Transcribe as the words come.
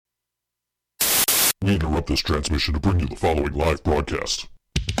We interrupt this transmission to bring you the following live broadcast.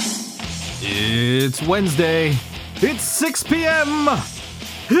 It's Wednesday. It's 6 p.m.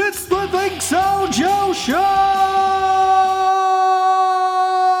 It's the ThinkSoJoE Show!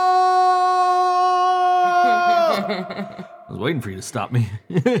 I was waiting for you to stop me.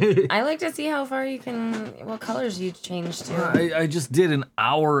 I like to see how far you can, what colors you change to. I just did an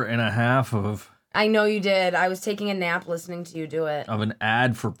hour and a half of I know you did. I was taking a nap listening to you do it. of an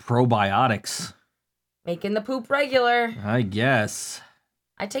ad for probiotics. Making the poop regular. I guess.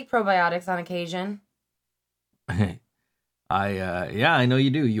 I take probiotics on occasion. I know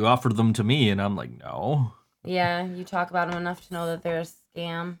you do. You offered them to me, and I'm like, no. Yeah, you talk about them enough to know that they're a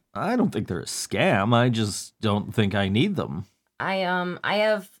scam. I don't think they're a scam. I just don't think I need them. I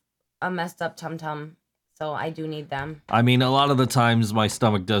have a messed up tum-tum, so I do need them. I mean, a lot of the times my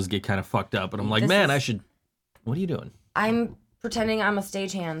stomach does get kind of fucked up, and I'm like, I should... What are you doing? I'm pretending I'm a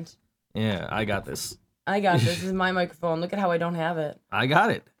stagehand. Yeah, I got this. This is my microphone. Look at how I don't have it. I got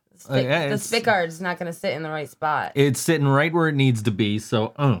it. The spit guard's not going to sit in the right spot. It's sitting right where it needs to be,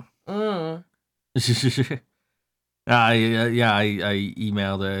 so... I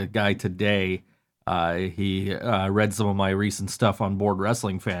emailed a guy today. He read some of my recent stuff on Board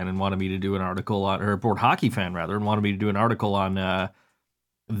Wrestling Fan and wanted me to do an article on, or Board Hockey Fan rather, and wanted me to do an article on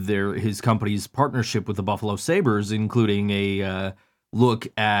his company's partnership with the Buffalo Sabres, including a look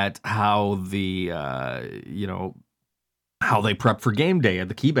at how how they prep for game day at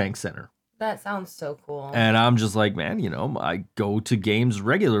the KeyBank Center. That sounds so cool. And I'm just like, man, I go to games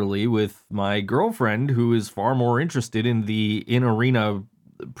regularly with my girlfriend, who is far more interested in the in-arena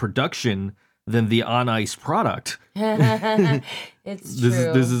production than the on-ice product. It's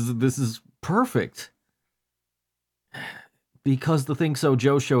true. This is perfect. Because the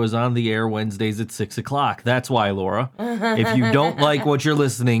ThinkSoJoE Show is on the air Wednesdays at 6 o'clock. That's why, Laura. If you don't like what you're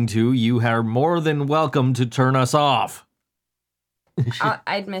listening to, you are more than welcome to turn us off.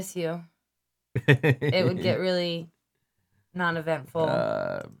 I'd miss you. It would get really non-eventful.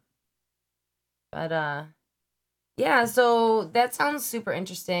 Yeah, so that sounds super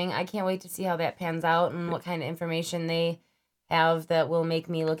interesting. I can't wait to see how that pans out and what kind of information they have that will make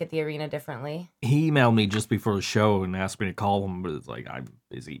me look at the arena differently. He emailed me just before the show and asked me to call him, but it's like, I'm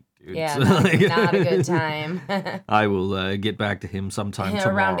busy, dude. Yeah, not a good time. I will get back to him sometime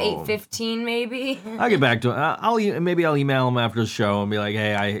tomorrow. Around 8:15, maybe. I'll get back to him. Maybe I'll email him after the show and be like,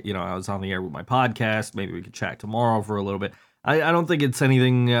 hey, I was on the air with my podcast. Maybe we could chat tomorrow for a little bit. I don't think it's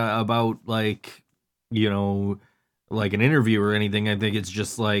anything about like an interview or anything. I think it's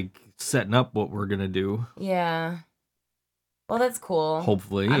just like setting up what we're gonna do. Yeah. Well, that's cool.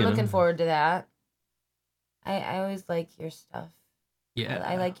 Hopefully. I'm looking forward to that. I always like your stuff. Yeah.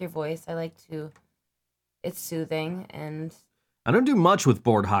 I like your voice. It's soothing, and I don't do much with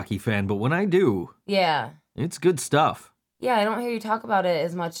Board Hockey Fan, but when I do, yeah, it's good stuff. Yeah, I don't hear you talk about it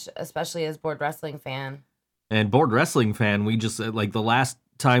as much, especially as Board Wrestling Fan. And Board Wrestling Fan, we just, like, the last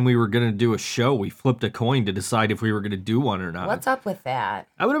time we were going to do a show, we flipped a coin to decide if we were going to do one or not. What's up with that?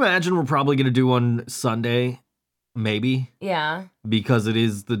 I would imagine we're probably going to do one Sunday. Maybe. Yeah. Because it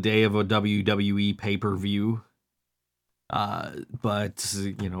is the day of a WWE pay-per-view. But,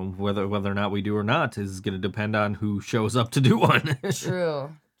 whether or not we do or not is going to depend on who shows up to do one. True.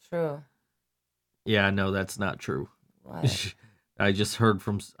 Yeah, no, that's not true. What? I just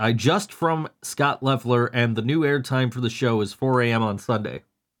from Scott Leffler, and the new airtime for the show is 4 a.m. on Sunday.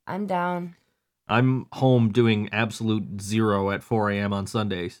 I'm down. I'm home doing absolute zero at 4 a.m. on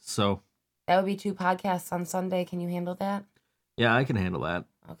Sunday, so... That would be 2 podcasts on Sunday. Can you handle that? Yeah, I can handle that.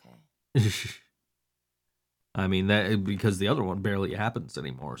 Okay. I mean, that because the other one barely happens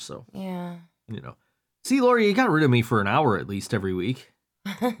anymore, so. Yeah. See, Lori, you got rid of me for an hour at least every week.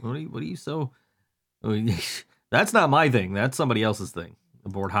 What are you so... That's not my thing. That's somebody else's thing. The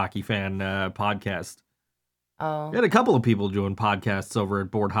Board Hockey Fan podcast. Oh. We had a couple of people doing podcasts over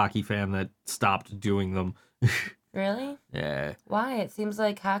at Board Hockey Fan that stopped doing them. Really? Yeah. Why? It seems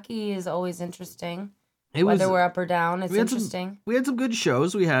like hockey is always interesting. Whether we're up or down, it's interesting. We had some good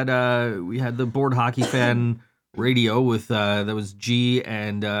shows. We had the Board Hockey Fan radio with that was G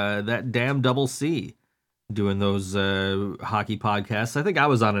and that damn Double C doing those hockey podcasts. I think I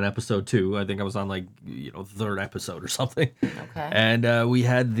was on an episode too. I think I was on third episode or something. Okay. And we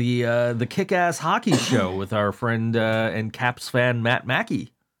had the Kick-Ass Hockey Show with our friend and Caps fan Matt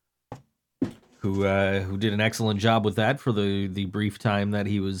Mackey, who did an excellent job with that for the brief time that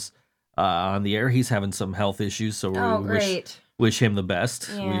he was on the air. He's having some health issues, so we wish him the best.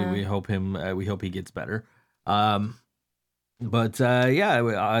 Yeah. We hope he gets better. We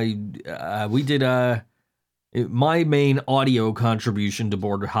did my main audio contribution to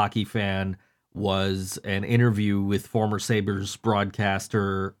Board Hockey Fan was an interview with former Sabres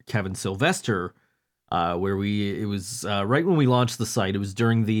broadcaster Kevin Sylvester, where it was right when we launched the site. It was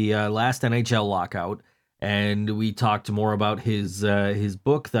during the last NHL lockout, and we talked more about his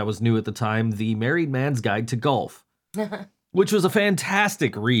book that was new at the time, The Married Man's Guide to Golf, which was a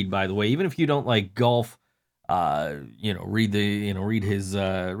fantastic read, by the way. Even if you don't like golf, read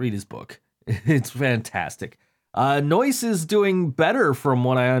his book. It's fantastic. Noyce is doing better from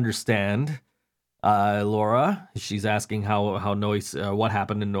what I understand. Laura, she's asking how Noyce, what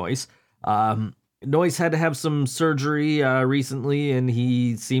happened to Noyce. Noyce had to have some surgery recently, and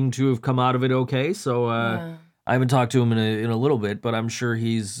he seemed to have come out of it okay. So I haven't talked to him in a little bit, but I'm sure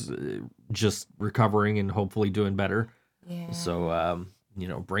he's just recovering and hopefully doing better. Yeah. So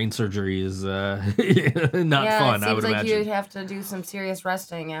brain surgery is not fun. It I would seems like imagine you'd have to do some serious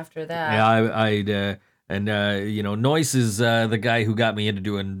resting after that. Yeah, Noyce is the guy who got me into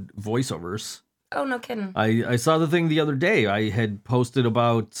doing voiceovers. Oh, no kidding. I saw the thing the other day. I had posted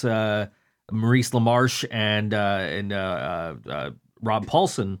about Maurice LaMarche and Rob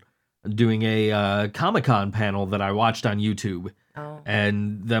Paulson doing a Comic-Con panel that I watched on YouTube. Oh.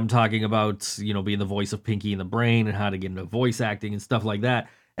 And them talking about, being the voice of Pinky in the Brain and how to get into voice acting and stuff like that.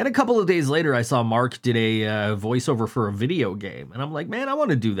 And a couple of days later, I saw Mark did a voiceover for a video game. And I'm like, man, I want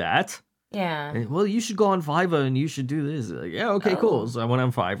to do that. Yeah. And, well, you should go on Fiverr and you should do this. Like, yeah, okay, cool. So I went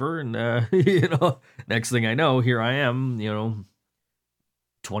on Fiverr and, next thing I know, here I am,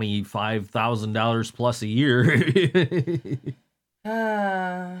 $25,000 plus a year.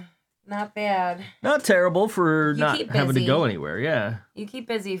 Not bad. Not terrible for not having to go anywhere, yeah. You keep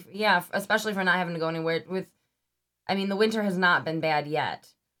busy, yeah, especially for not having to go anywhere. The winter has not been bad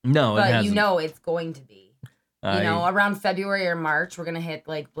yet. No, it hasn't. But it's going to be. Around February or March, we're going to hit,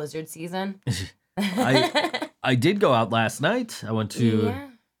 blizzard season. I did go out last night. I went to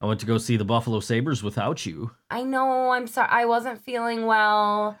go see the Buffalo Sabres without you. I know, I'm sorry. I wasn't feeling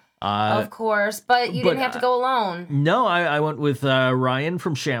well. Of course, but you didn't have to go alone. No, I went with Ryan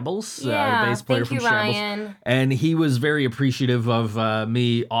from Shambles, the bass player from Shambles. Ryan. And he was very appreciative of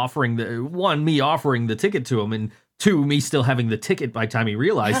me offering the ticket to him, and two, me still having the ticket by the time he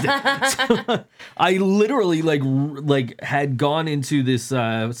realized it. So, I literally had gone into this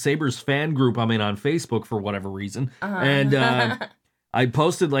Sabres fan group I'm in on Facebook for whatever reason, and I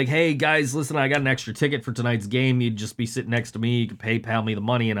posted hey guys, listen, I got an extra ticket for tonight's game. You'd just be sitting next to me. You can PayPal me the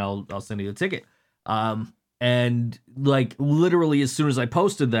money and I'll send you the ticket. And literally as soon as I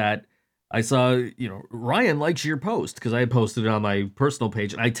posted that, I saw, Ryan likes your post, because I had posted it on my personal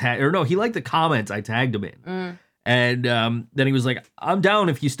page, and he liked the comments I tagged him in. And then he was like, I'm down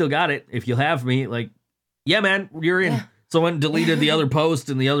if you still got it, if you'll have me. Yeah, man, you're in. Yeah. So I went and deleted the other post,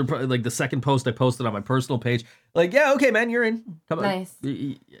 and the other, the second post I posted on my personal page. Yeah, okay, man, you're in. Come on. Nice.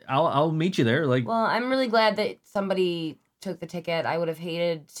 I'll meet you there. Well, I'm really glad that somebody took the ticket. I would have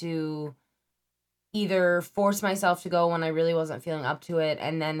hated to either force myself to go when I really wasn't feeling up to it,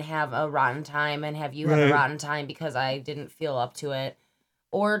 and then have a rotten time, and have you have a rotten time because I didn't feel up to it,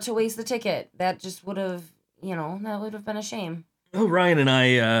 or to waste the ticket. That just would have, that would have been a shame. Well, Ryan and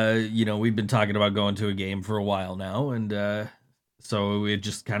I, we've been talking about going to a game for a while now, and so it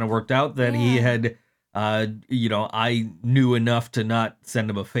just kind of worked out that he had, I knew enough to not send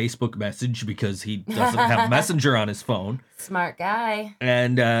him a Facebook message because he doesn't have Messenger on his phone. Smart guy.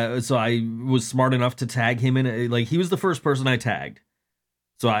 And so I was smart enough to tag him in. He was the first person I tagged.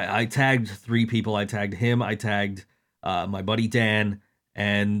 So I tagged 3 people. I tagged him. I tagged my buddy Dan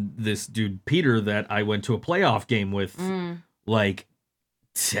and this dude Peter that I went to a playoff game with.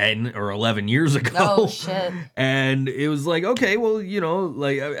 10 or 11 years ago. Oh, shit. And it was okay, well,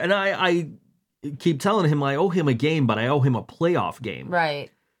 and I keep telling him I owe him a game, but I owe him a playoff game.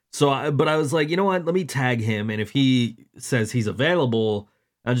 Right. So, but I was like, you know what, let me tag him, and if he says he's available,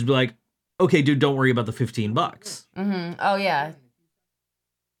 I'll just be like, okay, dude, don't worry about the $15. Mm-hmm. Oh, yeah.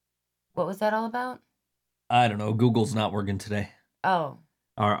 What was that all about? I don't know. Google's not working today. Oh.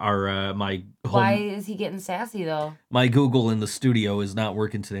 My home, why is he getting sassy though? My Google in the studio is not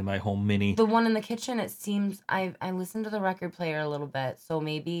working today. My home mini. The one in the kitchen, it seems I listened to the record player a little bit, so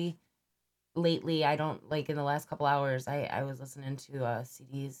maybe lately I don't in the last couple hours I was listening to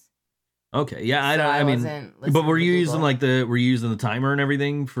CDs. Okay, yeah, I mean, but were you using were you using the timer and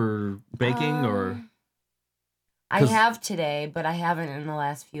everything for baking or? I have today, but I haven't in the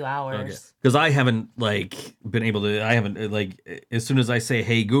last few hours. Because I haven't been able to. I haven't as soon as I say,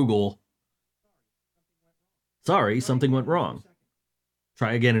 "Hey Google," sorry, something went wrong.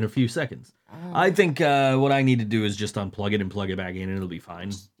 Try again in a few seconds. Oh. I think what I need to do is just unplug it and plug it back in, and it'll be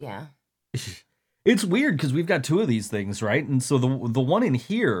fine. Yeah. It's weird because we've got 2 of these things, right? And so the one in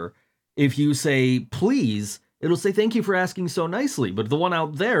here if you say please, it'll say thank you for asking so nicely. But the one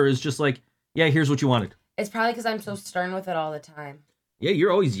out there is just like, yeah, here's what you wanted. It's probably because I'm so stern with it all the time. Yeah,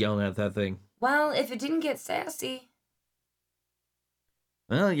 you're always yelling at that thing. Well, if it didn't get sassy.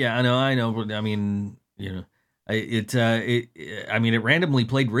 Well, yeah, I know. But I mean, you know, it randomly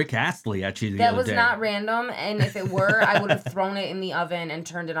played Rick Astley at you the That other was day. not random, and if it were, I would have thrown it in the oven and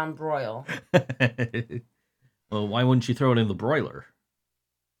turned it on broil. Well, why wouldn't you throw it in the broiler?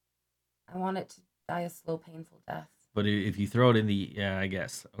 I want it to die a slow, painful death. But if you throw it in the... Yeah, I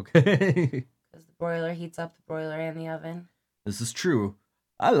guess. Okay. Because the broiler heats up the broiler and the oven. This is true.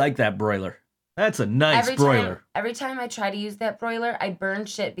 I like that broiler. That's a nice broiler. Every time I try to use that broiler, I burn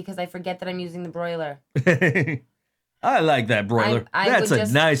shit because I forget that I'm using the broiler. I like that broiler. That's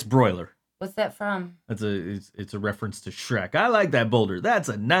a nice broiler. What's that from? It's a reference to Shrek. I like that boulder. That's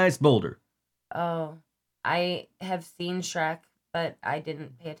a nice boulder. Oh, I have seen Shrek, but I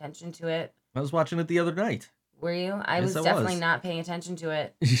didn't pay attention to it. I was watching it the other night. Were you? I was definitely not paying attention to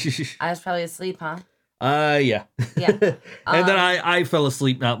it. I was probably asleep, huh? Yeah. Yeah. And then I fell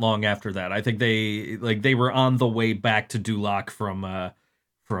asleep not long after that. I think they were on the way back to Duloc from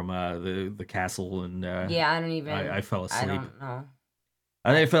the castle, and yeah, I don't even. I fell asleep. I don't know.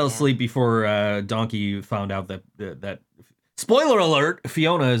 I fell asleep before Donkey found out that spoiler alert,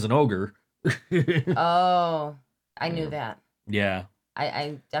 Fiona is an ogre. Oh, I knew that. Yeah.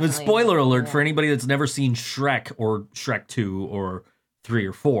 I definitely. But spoiler alert for anybody that's never seen Shrek or Shrek 2 or 3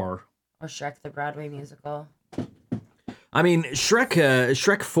 or 4. Or Shrek the Broadway musical. I mean,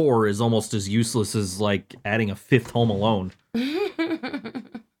 Shrek 4 is almost as useless as like adding a 5th Home Alone.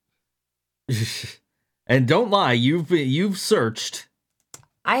 And don't lie, you've searched.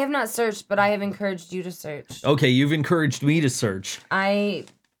 I have not searched, but I have encouraged you to search. Okay, you've encouraged me to search. I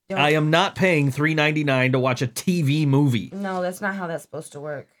am not paying $3.99 to watch a TV movie. No, that's not how that's supposed to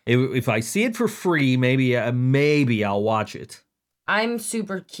work. If I see it for free, maybe I'll watch it. I'm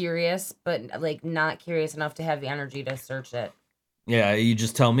super curious, but like not curious enough to have the energy to search it. Yeah, you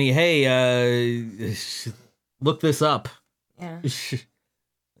just tell me, hey, look this up. Yeah.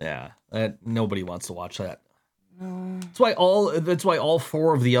 Yeah, nobody wants to watch that. No. That's why all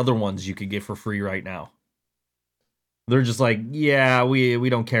 4 of the other ones you could get for free right now. They're just like, yeah, we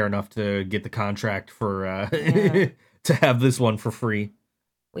don't care enough to get the contract for to have this one for free.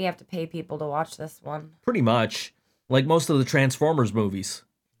 We have to pay people to watch this one. Pretty much. Like most of the Transformers movies.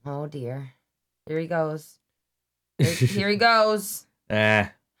 Oh dear. Here he goes. Here he goes.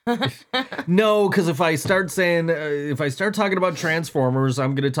 No, because if I start talking about Transformers,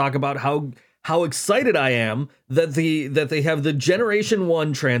 I'm going to talk about how excited I am that they have the Generation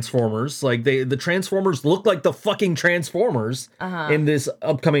 1 Transformers. Like the Transformers look like the fucking Transformers in this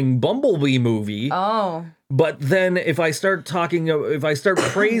upcoming Bumblebee movie. Oh. But then if I start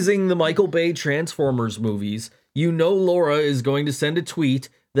praising the Michael Bay Transformers movies, Laura is going to send a tweet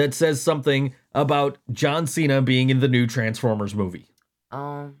that says something about John Cena being in the new Transformers movie.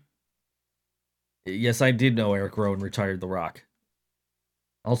 Yes, I did know Eric Rowan retired The Rock.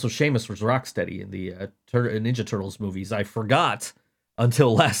 Also, Sheamus was Rocksteady in the Ninja Turtles movies. I forgot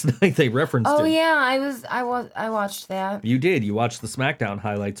until last night they referenced it. Oh yeah, I watched that. You did. You watched the SmackDown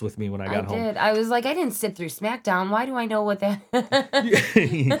highlights with me when I got home. I did. I was like, I didn't sit through SmackDown. Why do I know what that?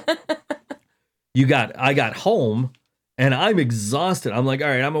 I got home and I'm exhausted. I'm like, all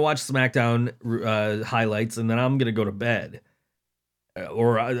right, I'm gonna watch SmackDown highlights and then I'm gonna go to bed.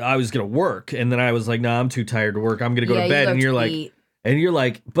 Or I was gonna work, and then I was like, "No, I'm too tired to work. I'm gonna go to bed." And you're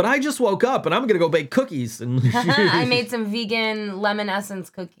like, "But I just woke up, and I'm gonna go bake cookies." And I made some vegan lemon essence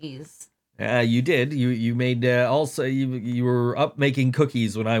cookies. You did. You made also. You were up making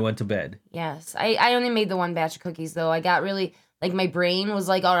cookies when I went to bed. Yes, I only made the one batch of cookies though. I got really like my brain was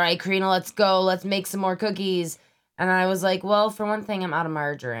like, "All right, Karina, let's go. Let's make some more cookies." And I was like, "Well, for one thing, I'm out of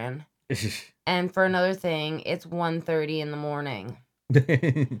margarine, and for another thing, it's 1:30 in the morning."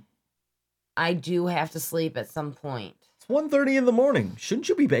 I do have to sleep at some point. It's 1:30 in the morning. Shouldn't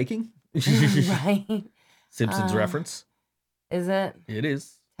you be baking? Right. Simpsons reference. Is it? It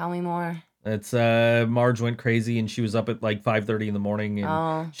is. Tell me more. It's Marge went crazy and she was up at like 5:30 in the morning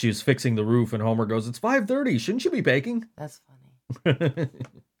and she was fixing the roof and Homer goes, "It's 5:30. Shouldn't you be baking?" That's funny. That's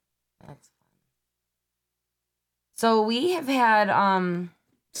fun. So we have had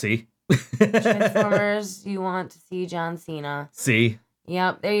See? Transformers, you want to see John Cena. See?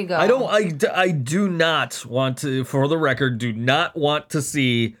 Yep, there you go. I do not want to, for the record, do not want to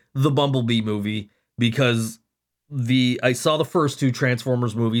see the Bumblebee movie because I saw the first 2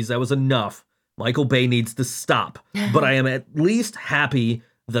 Transformers movies. That was enough. Michael Bay needs to stop. But I am at least happy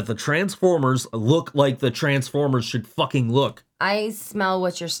that the Transformers look like the Transformers should fucking look. I smell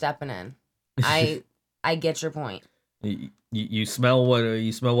what you're stepping in. I get your point. You smell what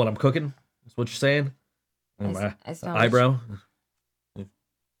I'm cooking? That's what you're saying? I smell eyebrow?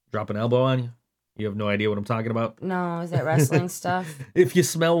 Drop an elbow on you? You have no idea what I'm talking about? No, is that wrestling stuff? If you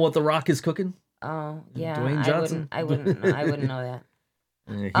smell what The Rock is cooking? Oh, yeah. Dwayne Johnson? I wouldn't know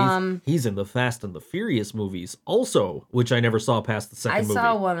that. He's in the Fast and the Furious movies also, which I never saw past the second movie. I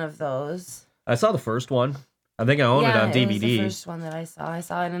saw one of those. I saw the first one. I think I own it on DVD. It was the first one that I saw. I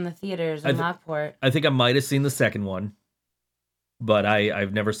saw it in the theaters in Lockport. I think I might have seen the second one, but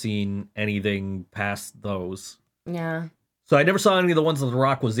I've never seen anything past those. Yeah. So I never saw any of the ones that The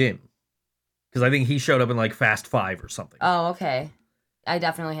Rock was in, because I think he showed up in like Fast 5 or something. Oh, okay. I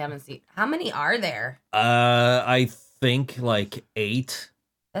definitely haven't seen. How many are there? I think like 8.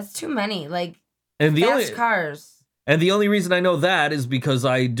 That's too many. Like, and fast cars. And the only reason I know that is because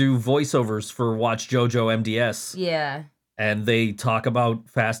I do voiceovers for Watch JoJo MDS. Yeah. And they talk about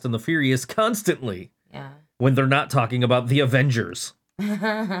Fast and the Furious constantly. Yeah. When they're not talking about the Avengers.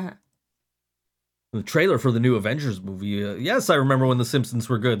 The trailer for the new Avengers movie. Yes, I remember when The Simpsons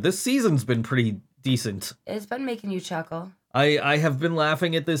were good. This season's been pretty decent. It's been making you chuckle. I have been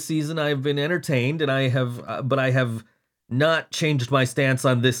laughing at this season. I have been entertained, and I have not changed my stance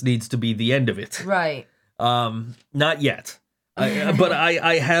on this needs to be the end of it. Right. Not yet. But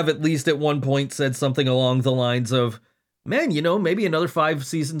I have at least at one point said something along the lines of, man, maybe another 5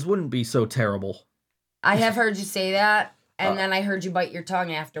 seasons wouldn't be so terrible. I have heard you say that, and then I heard you bite your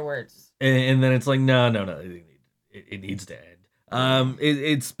tongue afterwards. And then it's like, no, it needs to end.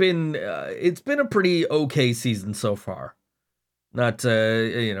 It's been a pretty okay season so far. Not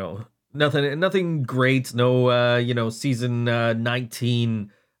nothing great. No, season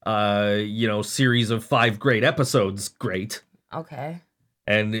 19. Series of 5 great episodes. Great. Okay.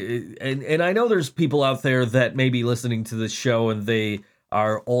 And I know there's people out there that may be listening to this show and they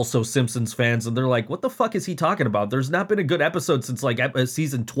are also Simpsons fans and they're like, what the fuck is he talking about? There's not been a good episode since like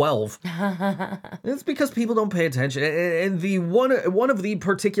season 12. It's because people don't pay attention. And the one of the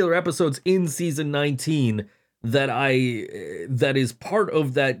particular episodes in season 19 that is part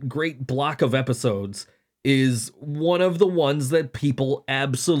of that great block of episodes is one of the ones that people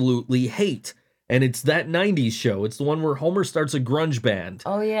absolutely hate. And it's that 90s show. It's the one where Homer starts a grunge band.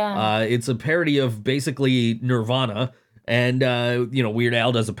 Oh, yeah. It's a parody of basically Nirvana. And, Weird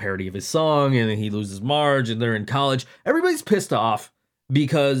Al does a parody of his song, and then he loses Marge, and they're in college. Everybody's pissed off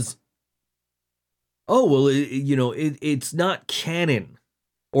because, it's not canon.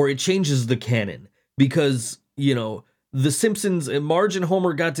 Or it changes the canon. Because, The Simpsons, Marge and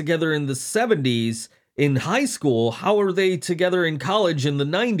Homer got together in the 70s, in high school. How are they together in college in the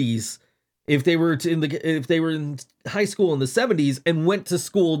 90s if they were in high school in the 70s and went to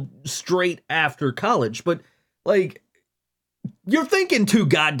school straight after college? But like, you're thinking too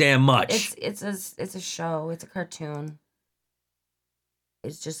goddamn much. It's a show. It's a cartoon.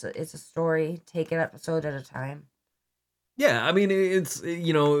 It's a story. Take it episode at a time. Yeah, I mean, it's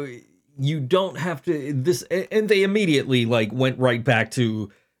you don't have to this, and they immediately like went right back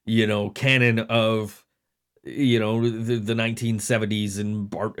to canon of the 1970s and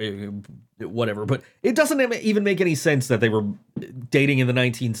Bart, whatever. But it doesn't even make any sense that they were dating in the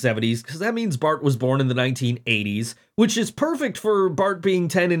 1970s, because that means Bart was born in the 1980s, which is perfect for Bart being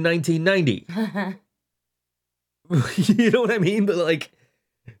 10 in 1990. You know what I mean? But like,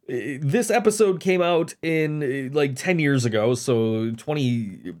 this episode came out in like 10 years ago, so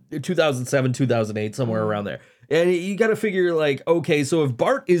 2007, 2008, somewhere around there. And you got to figure like, okay, so if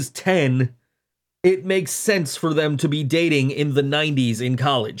Bart is 10, it makes sense for them to be dating in the 90s in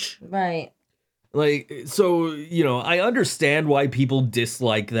college. Right. Like, so, I understand why people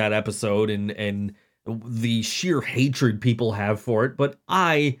dislike that episode and the sheer hatred people have for it, but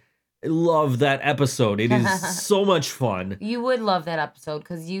I love that episode. It is so much fun. You would love that episode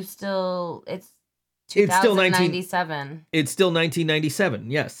because it's 2097. It's still 1997,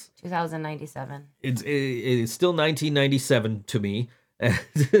 yes. 2097. It is still 1997 to me.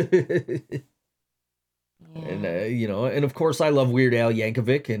 Yeah. And, and of course I love Weird Al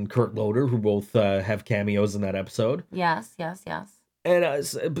Yankovic and Kurt Loder, who both have cameos in that episode. Yes. And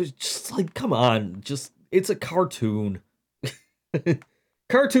but just like, come on, it's a cartoon.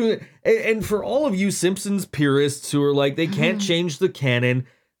 Cartoon. And for all of you Simpsons purists who are like, they can't change the canon,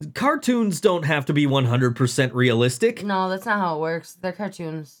 cartoons don't have to be 100% realistic. No, that's not how it works. They're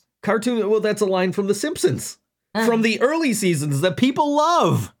cartoons. Well, that's a line from The Simpsons. From the early seasons that people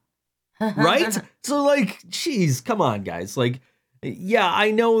love. Right? So like, geez, come on, guys. Like, yeah, I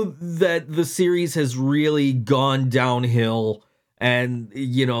know that the series has really gone downhill And,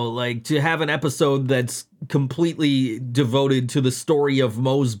 like to have an episode that's completely devoted to the story of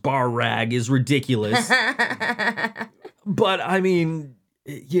Moe's bar rag is ridiculous. But I mean,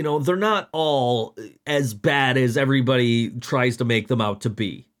 they're not all as bad as everybody tries to make them out to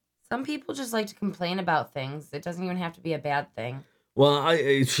be. Some people just like to complain about things. It doesn't even have to be a bad thing. Well,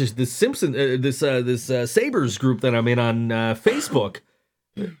 it's just the this Sabres group that I'm in on Facebook.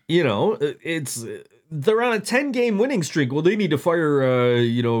 They're on a 10-game winning streak. Well, they need to fire,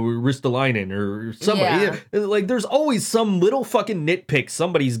 Ristolainen or somebody. Yeah. Like, there's always some little fucking nitpick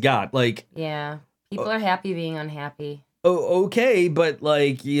somebody's got. Like, yeah, people are happy being unhappy. Oh, okay, but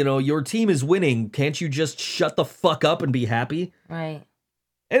like, your team is winning. Can't you just shut the fuck up and be happy? Right.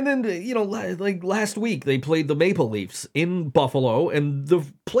 And then, like last week, they played the Maple Leafs in Buffalo, and the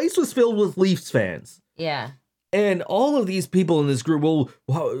place was filled with Leafs fans. Yeah. And all of these people in this group,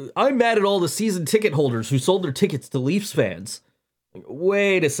 I'm mad at all the season ticket holders who sold their tickets to Leafs fans.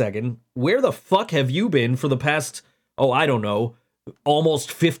 Wait a second. Where the fuck have you been for the past, I don't know, almost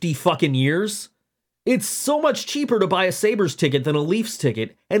 50 fucking years? It's so much cheaper to buy a Sabres ticket than a Leafs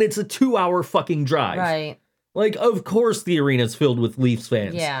ticket, and it's a 2-hour fucking drive. Right. Like, of course the arena's filled with Leafs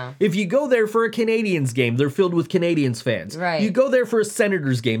fans. Yeah. If you go there for a Canadiens game, they're filled with Canadiens fans. Right. You go there for a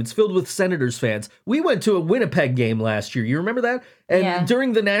Senators game, it's filled with Senators fans. We went to a Winnipeg game last year. You remember that? And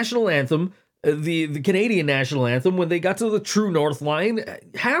during the national anthem, the Canadian national anthem, when they got to the True North line,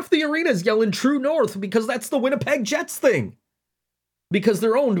 half the arena's yelling True North because that's the Winnipeg Jets thing. Because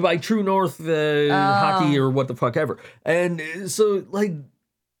they're owned by True North hockey or what the fuck ever. And so, like,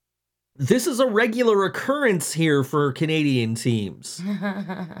 this is a regular occurrence here for Canadian teams.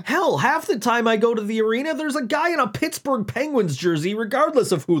 Hell, half the time I go to the arena, there's a guy in a Pittsburgh Penguins jersey,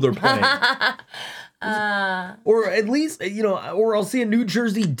 regardless of who they're playing. Or at least, or I'll see a New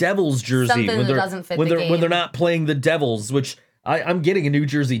Jersey Devils jersey Something that doesn't fit the game. When they're not playing the Devils, which I'm getting a New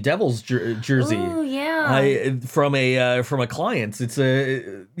Jersey Devils jersey. Ooh, yeah. From a client. It's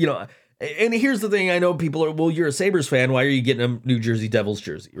and here's the thing, I know people are, well, you're a Sabres fan, why are you getting a New Jersey Devils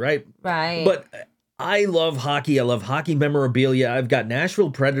jersey, right? Right. But I love hockey. I love hockey memorabilia. I've got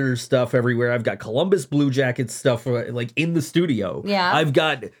Nashville Predators stuff everywhere. I've got Columbus Blue Jackets stuff like in the studio. Yeah. I've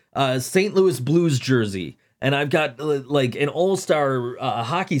got St. Louis Blues jersey. And I've got like an all-star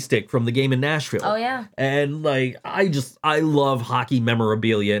hockey stick from the game in Nashville. Oh, yeah. And like, I love hockey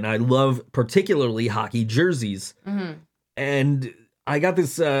memorabilia, and I love particularly hockey jerseys. Mm-hmm. And I got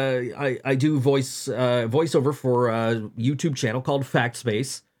this, I do voiceover for a YouTube channel called Fact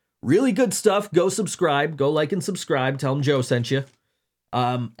Space. Really good stuff. Go subscribe. Go like and subscribe. Tell them Joe sent you.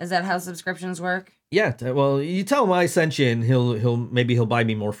 Is that how subscriptions work? Yeah, well, you tell him I sent you, and he'll buy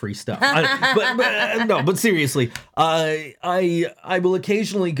me more free stuff. But seriously, I will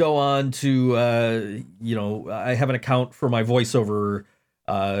occasionally go on to I have an account for my voiceover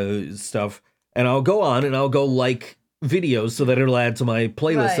stuff, and I'll go on and I'll go like videos so that it'll add to my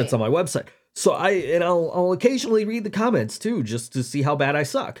playlist that's on my website. So I'll occasionally read the comments too, just to see how bad I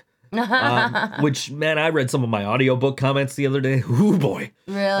suck. Which, man, I read some of my audiobook comments the other day. Ooh, boy.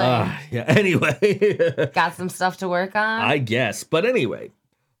 Really? Yeah, anyway. Got some stuff to work on? I guess. But anyway,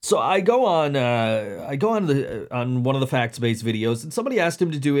 so I go on on one of the facts-based videos, and somebody asked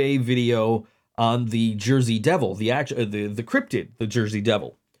him to do a video on the Jersey Devil, the cryptid, the Jersey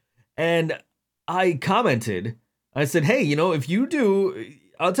Devil. And I commented, I said, hey, if you do,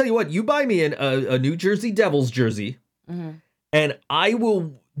 I'll tell you what, you buy me a New Jersey Devils jersey, and I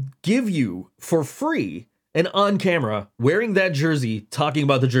will give you for free and on camera wearing that jersey talking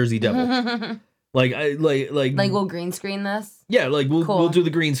about the Jersey Devil. like we'll green screen this? Yeah, like we'll do the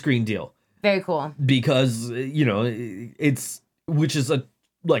green screen deal. Very cool. Because it's which is a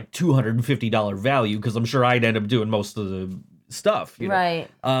like $250 value, because I'm sure I'd end up doing most of the stuff, Right.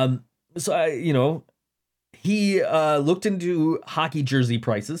 So he looked into hockey jersey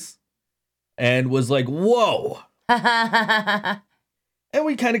prices and was like, whoa. And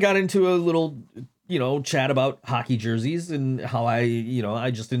we kind of got into a little, chat about hockey jerseys and how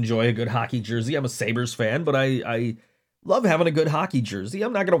I just enjoy a good hockey jersey. I'm a Sabres fan, but I love having a good hockey jersey.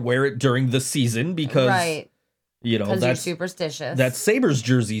 I'm not going to wear it during the season because, because you're superstitious. That's Sabres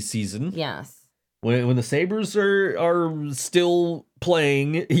jersey season. Yes. When the Sabres are still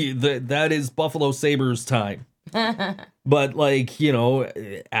playing, that is Buffalo Sabres time. But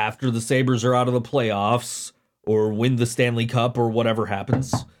after the Sabres are out of the playoffs, or win the Stanley Cup, or whatever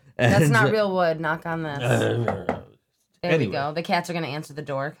happens. That's not real wood. Knock on this. There anyway. we go. The cats are going to answer the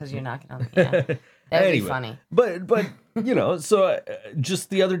door because you're knocking on. Yeah, that would be funny. But so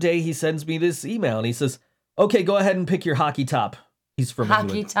just the other day he sends me this email and he says, "Okay, go ahead and pick your hockey top." He's from England.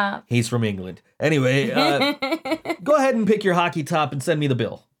 Hockey top. He's from England. Anyway, Go ahead and pick your hockey top and send me the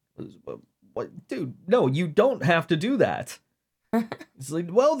bill. What, dude? No, you don't have to do that. It's like,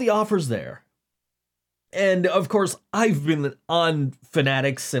 well, the offer's there. And of course, I've been on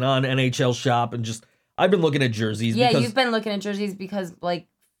Fanatics and on NHL Shop and I've been looking at jerseys. Yeah, you've been looking at jerseys because, like,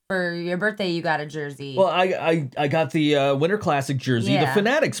 for your birthday, you got a jersey. Well, I got the Winter Classic jersey, the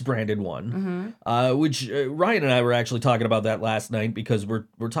Fanatics branded one, which Ryan and I were actually talking about that last night because we're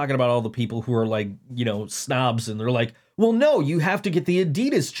talking about all the people who are like, snobs, and they're like, well, no, you have to get the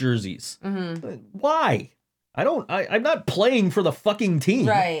Adidas jerseys. Why? I'm not playing for the fucking team.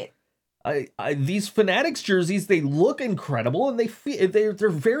 Right. These Fanatics jerseys, they look incredible and they're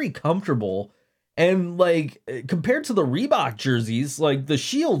very comfortable. And like compared to the Reebok jerseys, like the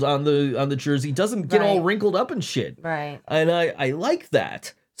shield on the jersey doesn't get all wrinkled up and shit. Right. And I like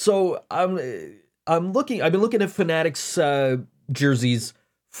that. So I've been looking at Fanatics jerseys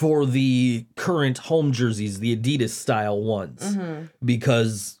for the current home jerseys, the Adidas style ones,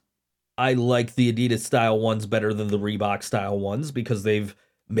 because I like the Adidas style ones better than the Reebok style ones because they've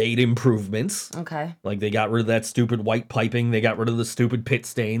made improvements. Okay. Like they got rid of that stupid white piping. They got rid of the stupid pit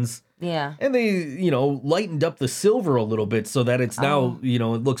stains. Yeah. And they, lightened up the silver a little bit so that it's now, it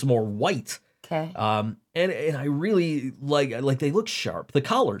looks more white. Okay. And I really like they look sharp. The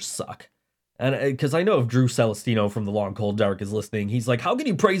collars suck. And because I know if Drew Celestino from The Long Cold Dark is listening, he's like, how can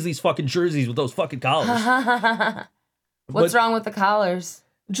you praise these fucking jerseys with those fucking collars? What's wrong with the collars?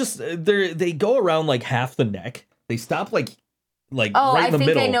 Just they go around like half the neck. They stop like right in the middle.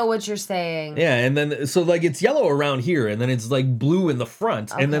 I think I know what you're saying. Yeah, and then so like it's yellow around here, and then it's like blue in the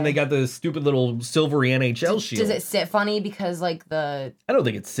front, and then they got the stupid little silvery NHL shield. Does it sit funny because like the? I don't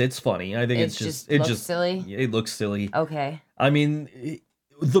think it sits funny. I think it looks silly. It looks silly. Okay. I mean,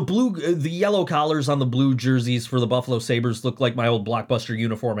 the yellow collars on the blue jerseys for the Buffalo Sabres look like my old Blockbuster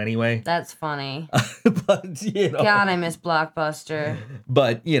uniform anyway. That's funny. But God, I miss Blockbuster.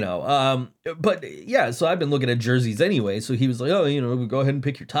 But but yeah. So I've been looking at jerseys anyway. So he was like, oh, go ahead and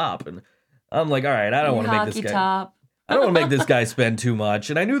pick your top, and I'm like, all right, I don't want to make this guy. Top. I don't want to make this guy spend too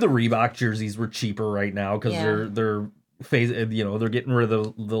much. And I knew the Reebok jerseys were cheaper right now because they're they're getting rid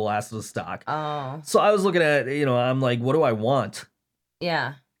of the last of the stock. Oh. So I was looking at I'm like, what do I want?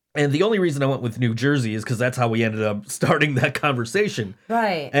 Yeah. And the only reason I went with New Jersey is because that's how we ended up starting that conversation.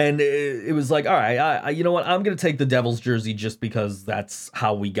 Right. And it was like, all right, I you know what? I'm going to take the Devils jersey just because that's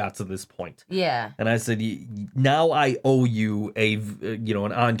how we got to this point. Yeah. And I said, now I owe you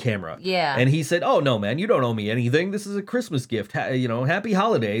an on camera. Yeah. And he said, oh, no, man, you don't owe me anything. This is a Christmas gift. Happy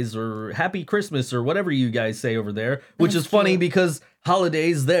holidays or happy Christmas or whatever you guys say over there, which is funny because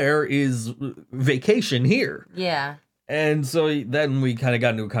holidays there is vacation here. Yeah. And so then we kind of got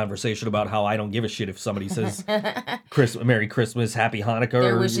into a conversation about how I don't give a shit if somebody says Merry Christmas, Happy Hanukkah,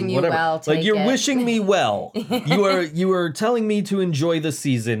 They're or wishing whatever. You well. Like you're wishing me well. You are telling me to enjoy the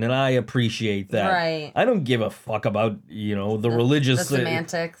season, and I appreciate that. Right. I don't give a fuck about the religious the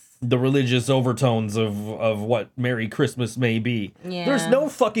semantics. The religious overtones of what Merry Christmas may be. Yeah. There's no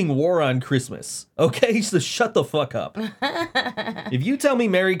fucking war on Christmas. Okay, so shut the fuck up. If you tell me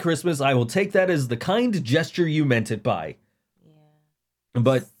Merry Christmas, I will take that as the kind gesture you meant it by. Yeah.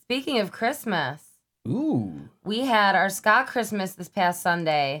 But speaking of Christmas, we had our Scott Christmas this past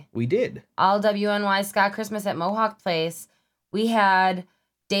Sunday. We did. All WNY Scott Christmas at Mohawk Place. We had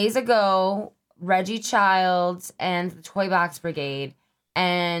Days Ago, Reggie Childs, and the Toy Box Brigade.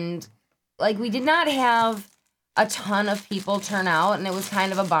 And like we did not have a ton of people turn out, and it was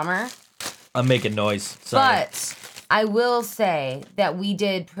kind of a bummer. I'm making noise. Sorry. But I will say that we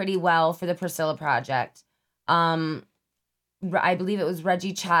did pretty well for the Priscilla Project. I believe it was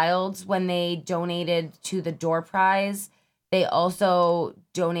Reggie Childs when they donated to the door prize. They also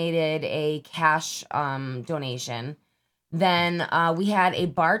donated a cash donation. Then we had a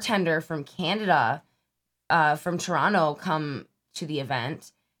bartender from Canada, from Toronto, come to the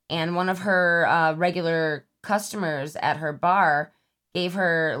event, and one of her regular customers at her bar gave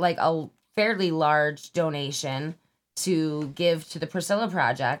her like a fairly large donation to give to the Priscilla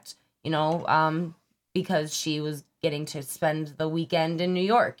Project, because she was getting to spend the weekend in New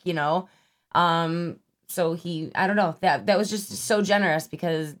York, so I don't know, that was just so generous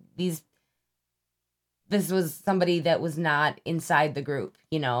because this was somebody that was not inside the group,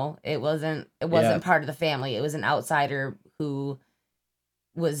 it wasn't part of the family. It was an outsider who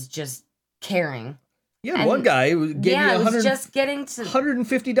was just caring. Yeah, and one guy gave you just getting to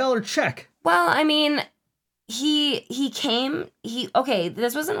 $150 check. Well, I mean, he came,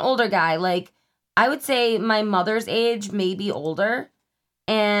 this was an older guy, like I would say my mother's age, maybe older.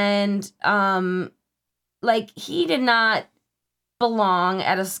 And like he did not belong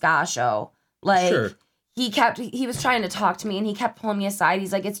at a ska show. Like sure. he was trying to talk to me and he kept pulling me aside.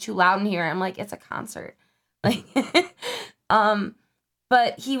 He's like, it's too loud in here. I'm like, it's a concert. Like,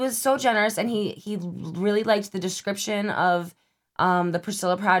 but he was so generous, and he really liked the description of the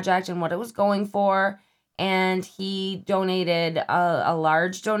Priscilla Project and what it was going for. And he donated a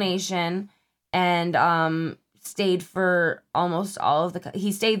large donation and stayed for almost all of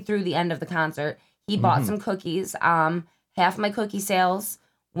he stayed through the end of the concert. He bought some cookies. Half my cookie sales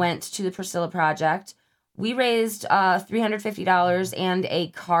went to the Priscilla Project. We raised $350 and a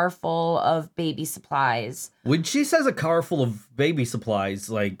car full of baby supplies. When she says a car full of baby supplies,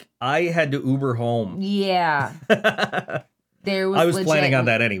 like, I had to Uber home. Yeah. I was planning on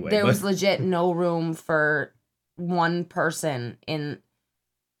that anyway. There was legit no room for one person in.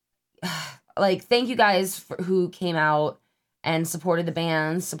 Like, thank you guys who came out and supported the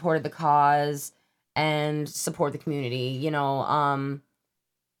band, supported the cause, and support the community. You know,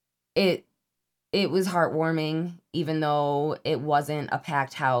 it was heartwarming, even though it wasn't a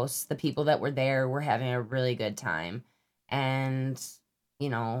packed house. The people that were there were having a really good time. And, you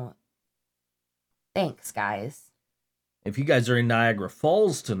know, thanks, guys. If you guys are in Niagara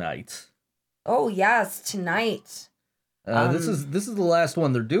Falls tonight. Oh, yes, tonight. This is the last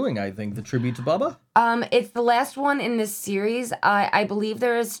one they're doing, I think, the tribute to Bubba. It's the last one in this series. I believe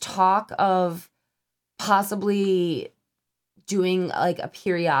there is talk of possibly doing like a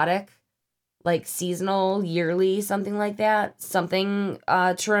periodic, like seasonal, yearly, something like that. Something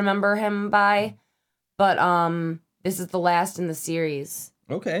to remember him by. But this is the last in the series.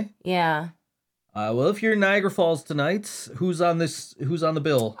 Okay. Yeah. Well, if you're in Niagara Falls tonight, who's on the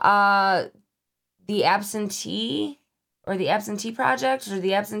bill? The Absentee, or the Absentee Project, or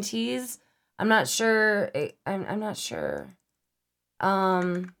the Absentees. I'm not sure. I'm not sure.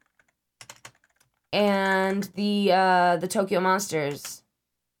 And the Tokyo Monsters.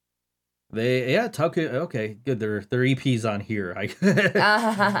 Tokyo. Okay, good. Their EP's on here. I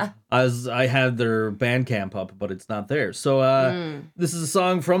had their Bandcamp up, but it's not there. So this is a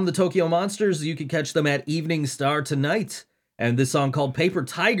song from the Tokyo Monsters. You can catch them at Evening Star tonight, and this song called Paper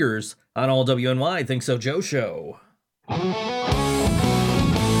Tigers on all WNY ThinkSoJoE show.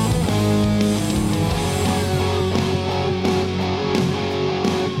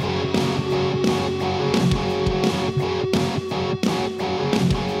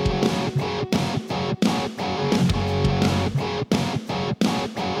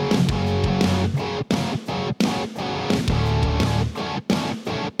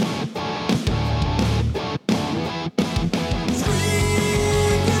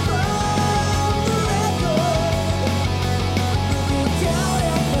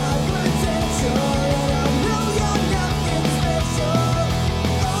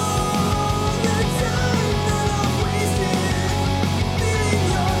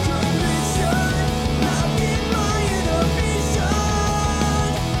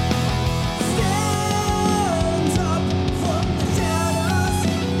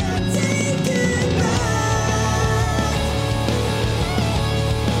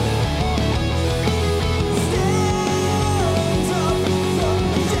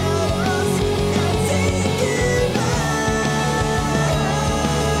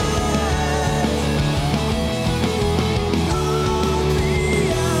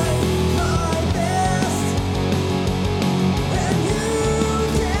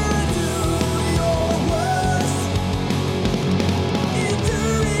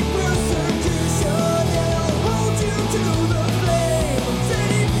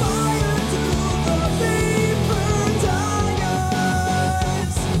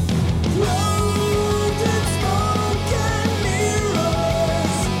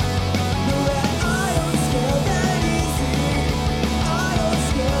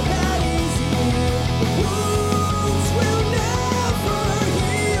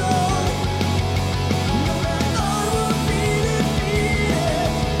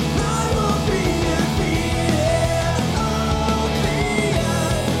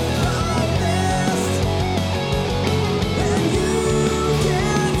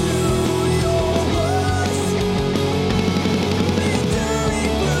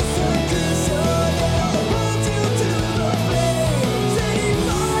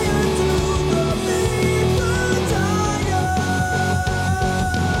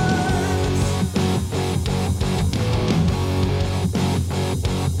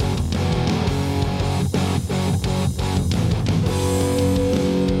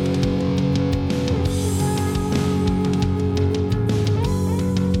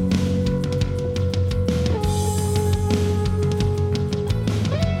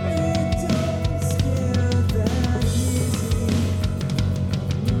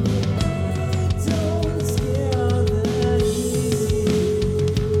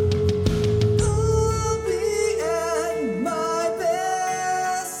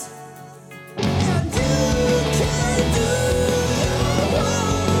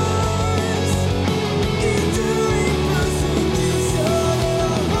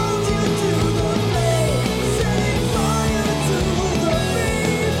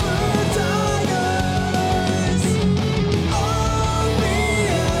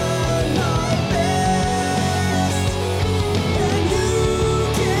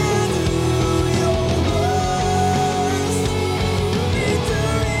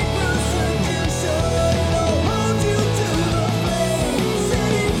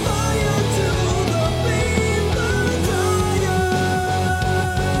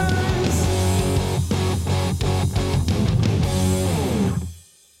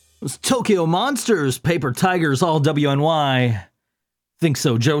 Those Tokyo Monsters, Paper Tigers, all WNY. Think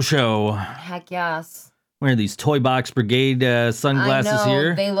So Joe Show. Heck yes. Wearing these Toy Box Brigade sunglasses I know,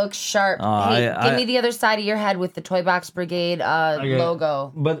 here. They look sharp. Hey, give me the other side of your head with the Toy Box Brigade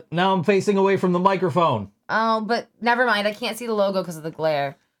logo. But now I'm facing away from the microphone. Oh, but never mind. I can't see the logo because of the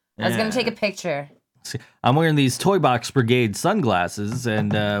glare. I was going to take a picture. See, I'm wearing these Toy Box Brigade sunglasses,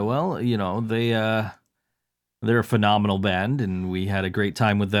 and, well, you know, they're a phenomenal band, and we had a great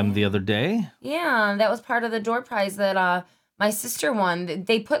time with them the other day. Yeah, that was part of the door prize that my sister won.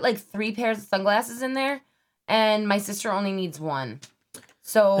 They put like 3 pairs of sunglasses in there, and my sister only needs 1.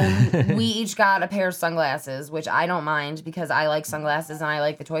 So we each got a pair of sunglasses, which I don't mind because I like sunglasses and I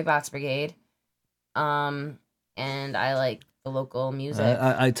like the Toy Box Brigade. And I like the local music.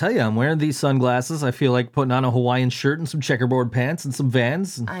 I tell you, I'm wearing these sunglasses. I feel like putting on a Hawaiian shirt and some checkerboard pants and some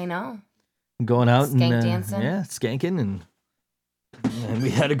Vans. I know. Going out Skank and dancing. Yeah, skanking, and we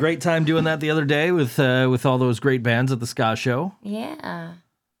had a great time doing that the other day with all those great bands at the ska show. Yeah.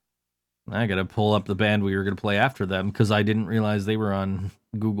 I gotta pull up the band we were gonna play after them because I didn't realize they were on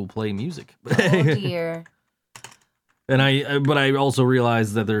Google Play Music. Oh dear. And but I also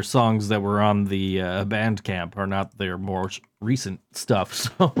realized that their songs that were on the Bandcamp are not their more recent stuff.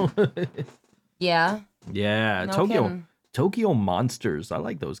 So Yeah. Yeah, No kidding. Tokyo Monsters. I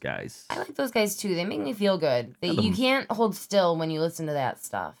like those guys. I like those guys too. They make me feel good. You can't hold still when you listen to that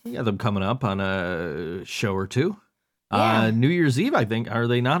stuff. We got them coming up on a show or two. Yeah. New Year's Eve, I think. Are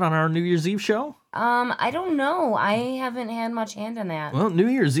they not on our New Year's Eve show? I don't know. I haven't had much hand in that. Well, New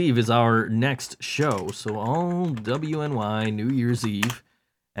Year's Eve is our next show, so all WNY New Year's Eve.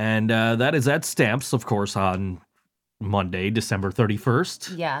 And that is at Stamps, of course, on Monday, December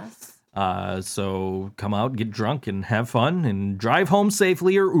 31st. Yes. So come out, get drunk, and have fun, and drive home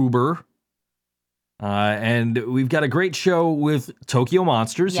safely or Uber. And we've got a great show with Tokyo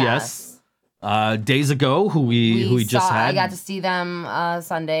Monsters, yes. Days Ago, who we just had. I got to see them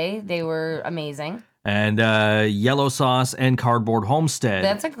Sunday. They were amazing. And Yellow Sauce and Cardboard Homestead.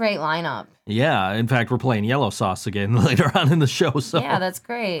 That's a great lineup. Yeah, in fact, we're playing Yellow Sauce again later on in the show. So yeah, that's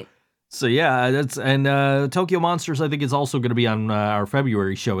great. So yeah, Tokyo Monsters I think is also going to be on our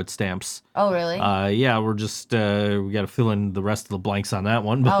February show at Stamps. Oh really? Yeah, we're just we got to fill in the rest of the blanks on that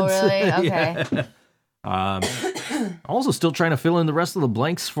one. But, oh really? Okay. Also still trying to fill in the rest of the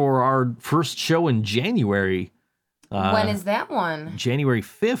blanks for our first show in January. When is that one? January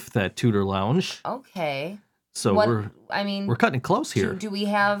 5th at Tudor Lounge. Okay. So we're cutting it close here. Do we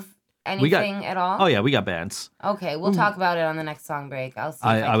have anything at all? Oh yeah, we got bands. Okay, we'll talk about it on the next song break. I'll see.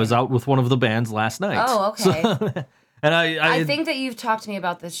 I was out with one of the bands last night. Oh, okay. So, and I think that you've talked to me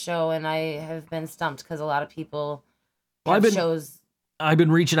about this show, and I have been stumped because a lot of people have shows. I've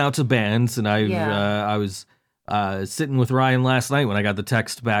been reaching out to bands, and I was sitting with Ryan last night when I got the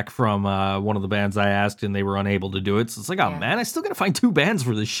text back from one of the bands I asked, and they were unable to do it. So it's like, oh man, I still got to find 2 bands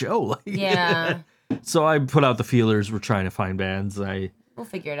for this show. Like, yeah. So I put out the feelers. We're trying to find bands. We'll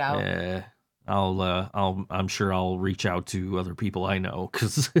figure it out. Yeah. I'm sure I'll reach out to other people I know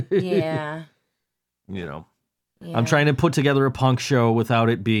because yeah. You know. Yeah. I'm trying to put together a punk show without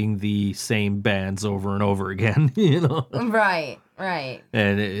it being the same bands over and over again, you know. Right.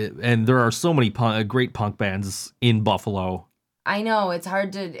 And there are so many great punk bands in Buffalo. I know it's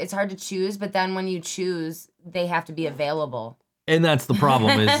hard to choose, but then when you choose, they have to be available. And that's the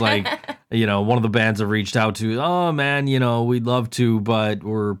problem is like, you know, one of the bands I've reached out to, oh man, you know, we'd love to, but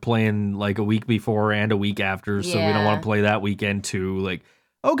we're playing like a week before and a week after, so we don't want to play that weekend too. Like,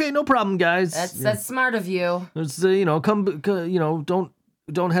 okay, no problem, guys. That's smart of you. It's you know, come, you know,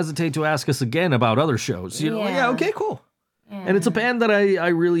 don't hesitate to ask us again about other shows. You know, yeah, okay, cool. Yeah. And it's a band that I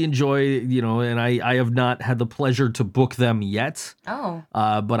really enjoy, you know, and I have not had the pleasure to book them yet. Oh.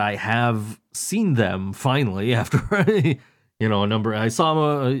 But I have seen them finally after you know, I saw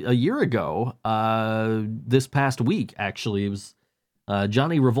them a year ago, this past week, actually. It was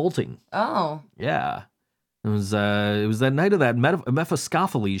Johnny Revolting. Oh. Yeah. It was that night of that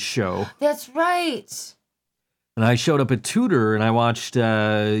Mephistopheles show. That's right. And I showed up at Tudor and I watched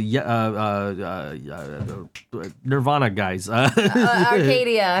Nirvana guys.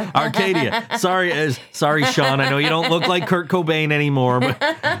 Arcadia. Arcadia. Sorry, Sean. I know you don't look like Kurt Cobain anymore, but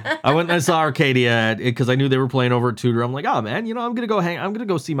I went and I saw Arcadia because I knew they were playing over at Tudor. I'm like, oh man, you know, I'm gonna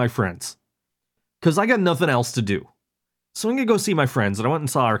go see my friends because I got nothing else to do. So I'm gonna go see my friends, and I went and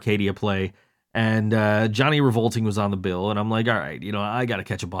saw Arcadia play, and Johnny Revolting was on the bill, and I'm like, all right, you know, I gotta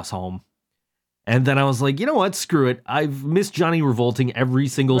catch a bus home. And then I was like, you know what? Screw it. I've missed Johnny Revolting every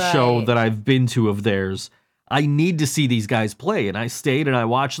single show that I've been to of theirs. I need to see these guys play. And I stayed and I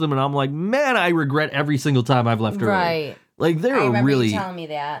watched them and I'm like, man, I regret every single time I've left early. Right. Like I remember you telling me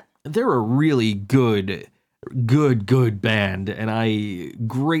that. they're a really good band, and I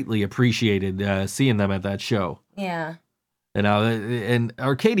greatly appreciated seeing them at that show. Yeah. And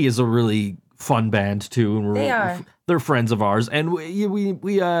Arcadia is a really fun band too, and They are. they're friends of ours, and we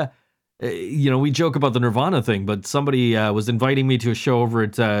joke about the Nirvana thing, but somebody was inviting me to a show over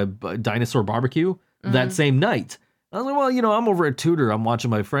at Dinosaur Barbecue that same night. I was like, well, I'm over at Tudor. I'm watching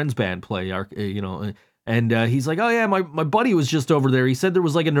my friend's band play, and he's like, oh yeah, my buddy was just over there. He said there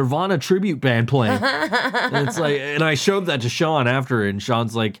was like a Nirvana tribute band playing. And it's like, and I showed that to Sean after, and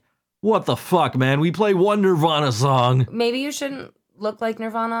Sean's like, what the fuck, man? We play one Nirvana song. Maybe you shouldn't look like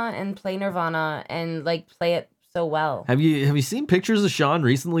Nirvana and play Nirvana and like play it so well. Have you seen pictures of Sean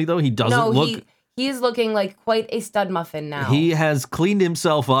recently though? He doesn't look. He is looking like quite a stud muffin now. He has cleaned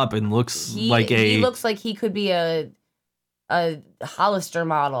himself up and looks He looks like he could be a Hollister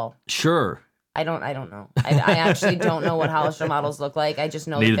model. Sure. I don't know. I actually don't know what Hollister models look like. I just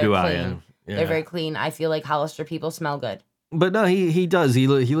know Neither that they're do clean. Yeah. They're very clean. I feel like Hollister people smell good. But no, he does. He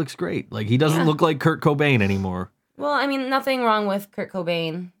looks great. Like he doesn't look like Kurt Cobain anymore. Well, I mean, nothing wrong with Kurt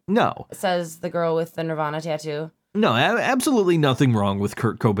Cobain. No. Says the girl with the Nirvana tattoo. No, absolutely nothing wrong with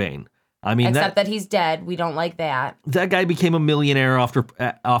Kurt Cobain. I mean, except that he's dead. We don't like that. That guy became a millionaire off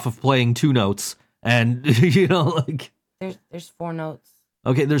of playing 2 notes, and like there's 4 notes.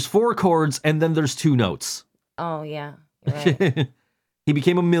 Okay, there's 4 chords, and then there's 2 notes. Oh yeah, you're right. He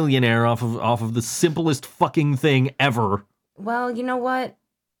became a millionaire off of the simplest fucking thing ever. Well, you know what?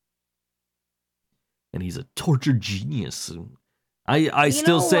 And he's a tortured genius. I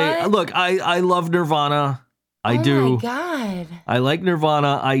still say, look, I love Nirvana. I do. Oh my God. I like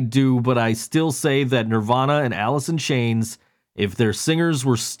Nirvana. I do, but I still say that Nirvana and Alice in Chains, if their singers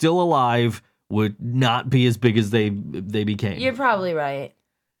were still alive, would not be as big as they became. You're probably right.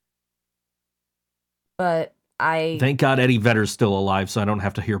 But thank God Eddie Vedder's still alive, so I don't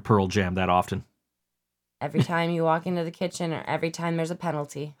have to hear Pearl Jam that often. Every time you walk into the kitchen, or every time there's a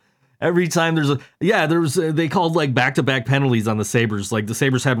penalty. Every time they called like back-to-back penalties on the Sabres. Like the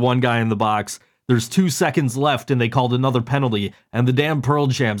Sabres had one guy in the box. There's 2 seconds left, and they called another penalty, and the damn Pearl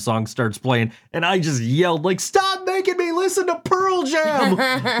Jam song starts playing, and I just yelled like, "Stop making me listen to Pearl Jam!"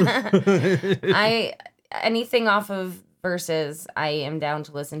 Anything off of Versus, I am down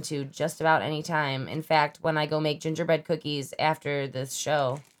to listen to just about any time. In fact, when I go make gingerbread cookies after this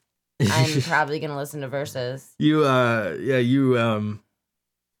show, I'm probably gonna listen to Versus. You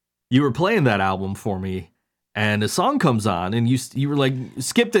were playing that album for me, and a song comes on, and you were like,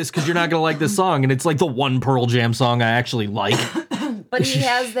 skip this because you're not gonna like this song, and it's like the one Pearl Jam song I actually like. But he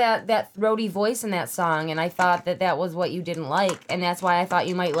has that throaty voice in that song, and I thought that was what you didn't like, and that's why I thought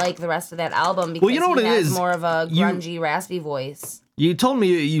you might like the rest of that album, because he has more of a grungy, raspy voice. You told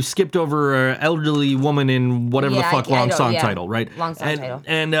me you skipped over an elderly woman in whatever the fuck title, right? Long song title.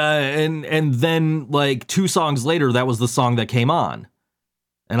 And then like 2 songs later, that was the song that came on.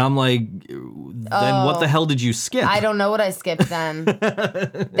 And I'm like, then what the hell did you skip? I don't know what I skipped then.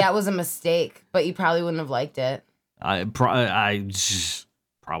 That was a mistake, but you probably wouldn't have liked it. Probably.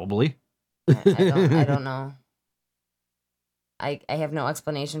 I don't know. I have no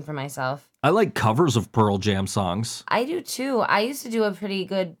explanation for myself. I like covers of Pearl Jam songs. I do too. I used to do a pretty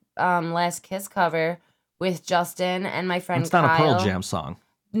good Last Kiss cover with Justin and my friend Kyle. It's not a Pearl Jam song.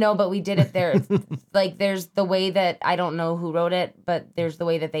 No, but we did it there. Like, there's the way that, I don't know who wrote it, but there's the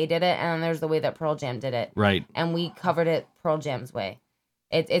way that they did it, and there's the way that Pearl Jam did it. Right. And we covered it Pearl Jam's way.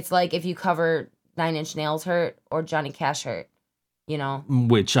 It's like if you cover 9 Inch Nails Hurt or Johnny Cash Hurt,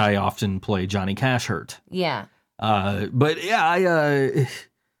 Which I often play Johnny Cash Hurt. Yeah. But yeah, I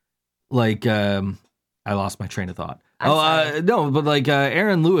lost my train of thought. No, but like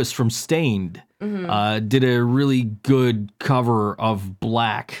Aaron Lewis from Stained did a really good cover of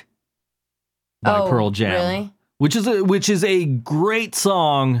Black by Pearl Jam, really? which is a great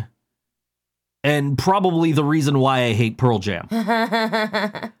song, and probably the reason why I hate Pearl Jam.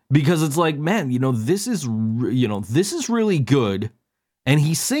 Because it's like, man, this is really good, and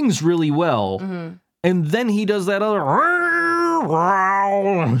he sings really well, and then he does that other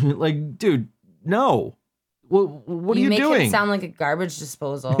like, dude, no. What are you doing? You make it sound like a garbage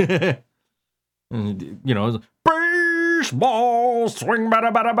disposal. Baseball, swing,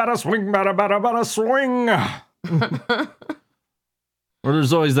 bada, bada, bada, swing, bada, bada, bada, swing. Or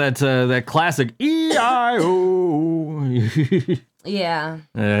there's always that classic E-I-O. Yeah.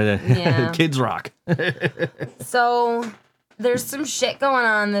 Kids rock. So there's some shit going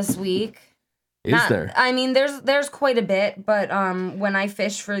on this week. Is there? I mean, there's quite a bit, but when I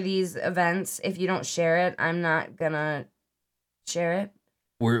fish for these events, if you don't share it, I'm not gonna share it.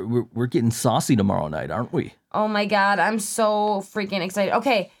 We're getting saucy tomorrow night, aren't we? Oh my God, I'm so freaking excited.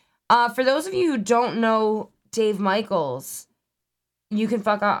 Okay, For those of you who don't know Dave Michaels, you can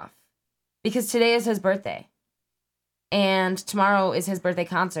fuck off. Because today is his birthday. And tomorrow is his birthday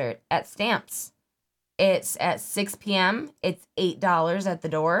concert at Stamps. It's at 6 p.m. It's $8 at the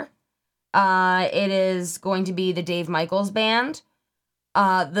door. It is going to be the Dave Michaels Band,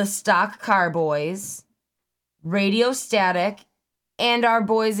 the Stock Car Boys, Radio Static, and our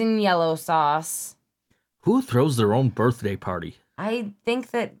boys in Yellow Sauce. Who throws their own birthday party? I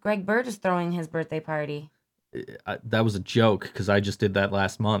think that Greg Bird is throwing his birthday party. That was a joke because I just did that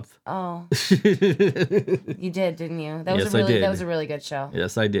last month. Oh, you did, didn't you? That was I did. That was a really good show.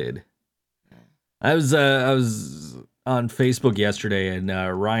 Yes, I did. I was on Facebook yesterday, and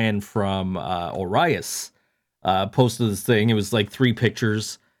Ryan from Orias posted this thing. It was like 3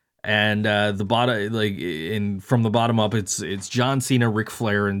 pictures, and the bottom, from the bottom up, it's John Cena, Ric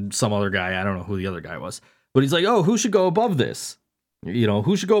Flair, and some other guy. I don't know who the other guy was, but he's like, "Oh, who should go above this?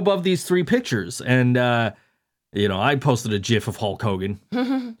 Who should go above these 3 pictures?" And I posted a GIF of Hulk Hogan.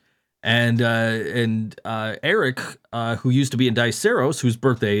 And Eric, who used to be in Diceros, whose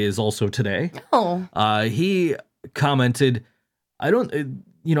birthday is also today, he commented, I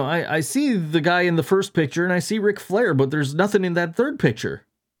see the guy in the first picture and I see Ric Flair, but there's nothing in that third picture.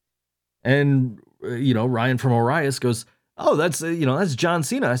 And, Ryan from Orias goes, "Oh, that's John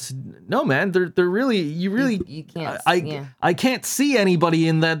Cena." I said, "No, man, they're really, you can't, I can't see anybody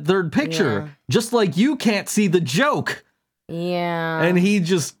in that third picture, just like you can't see the joke." Yeah. And he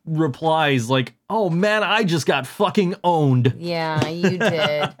just replies like, "Oh man, I just got fucking owned." Yeah, you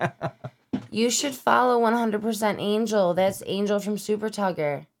did. You should follow 100% Angel. That's Angel from Super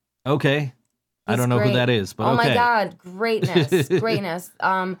Tugger. Okay. I don't know who that is, but oh okay. My God, greatness. Greatness.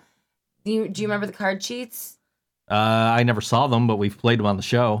 Do you remember the card cheats? I never saw them, but we've played them on the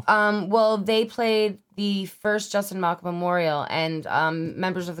show. Well, they played the first Justin Mock Memorial, and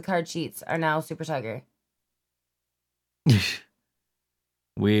members of the card cheats are now Super Tugger.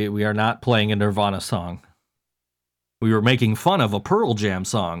 We are not playing a Nirvana song. We were making fun of a Pearl Jam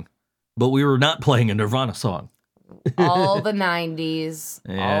song, but we were not playing a Nirvana song. All the 90s.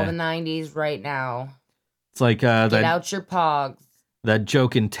 Yeah. All the 90s right now. It's like Get out your pogs. That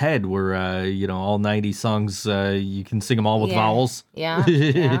joke in Ted where, all 90s songs, you can sing them all with vowels.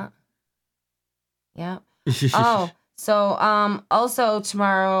 Yeah. Yeah. Oh, so also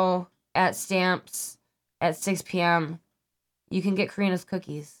tomorrow at Stamps at 6 p.m., you can get Karina's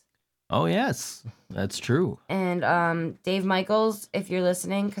cookies. Oh, yes. That's true. And Dave Michaels, if you're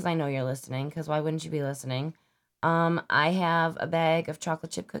listening, because I know you're listening, because why wouldn't you be listening? I have a bag of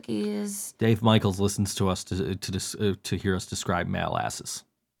chocolate chip cookies. Dave Michaels listens to us to hear us describe male asses.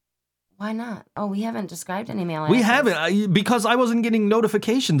 Why not? Oh, we haven't described any male asses. We haven't, because I wasn't getting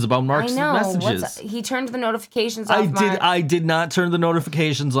notifications about Mark's messages. He turned the notifications off. I did not turn the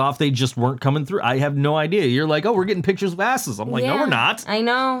notifications off. They just weren't coming through. I have no idea. You're like, "Oh, we're getting pictures of asses." I'm like, "No, we're not." I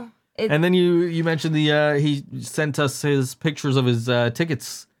know. And then you mentioned he sent us his pictures of his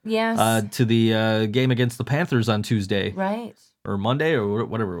tickets. Yes. To the game against the Panthers on Tuesday. Right. Or Monday or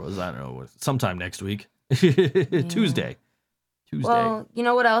whatever it was. I don't know. Sometime next week. Tuesday. Well, you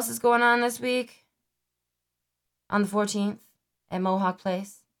know what else is going on this week? On the 14th at Mohawk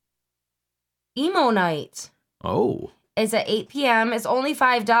Place? Emo Night. Oh. It's at 8 p.m. It's only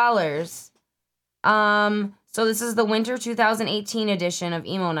 $5. So this is the winter 2018 edition of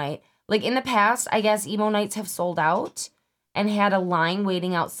Emo Night. Like in the past, I guess Emo Nights have sold out and had a line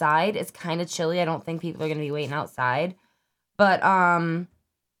waiting outside. It's kind of chilly. I don't think people are going to be waiting outside. But I'm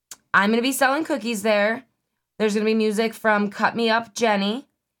going to be selling cookies there. There's going to be music from Cut Me Up Jenny.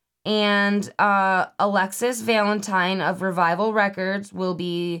 And Alexis Valentine of Revival Records will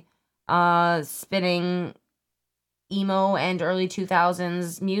be spinning emo and early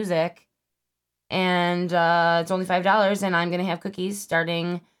 2000s music. And it's only $5. And I'm going to have cookies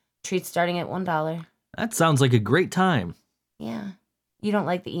treats starting at $1. That sounds like a great time. Yeah. You don't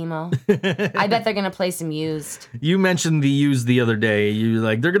like the emo. I bet they're gonna play some Used. You mentioned the Used the other day. You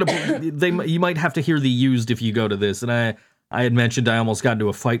like you might have to hear the Used if you go to this. And I had mentioned I almost got into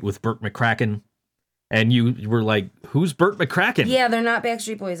a fight with Burt McCracken, and you were like, "Who's Burt McCracken?" Yeah, they're not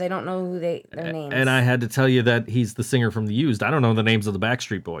Backstreet Boys. I don't know who their names. And I had to tell you that he's the singer from the Used. I don't know the names of the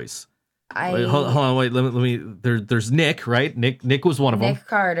Backstreet Boys. Wait, hold on, wait. Let me. There's Nick, right? Nick was one of them. Nick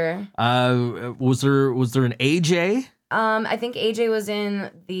Carter. Was there an AJ? I think AJ was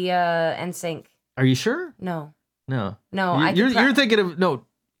in the NSYNC. Are you sure? No. You're thinking of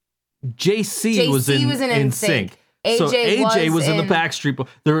JC was in NSYNC. So AJ was in the Backstreet Boys.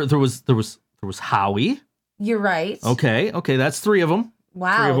 There was Howie. You're right. Okay, that's 3 of them.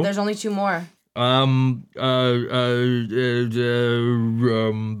 Wow, there's only 2 more.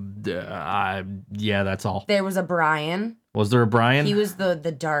 Yeah, that's all. There was a Brian. Was there a Brian? He was the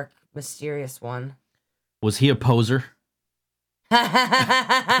dark, mysterious one. Was he a poser? And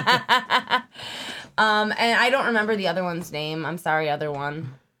I don't remember the other one's name. I'm sorry, other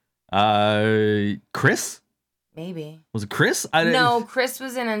one. Chris? Maybe. Was it Chris? No, Chris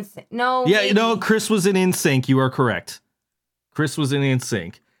was in NSYNC. No. Yeah, maybe. no, Chris was in NSYNC. You are correct. Chris was in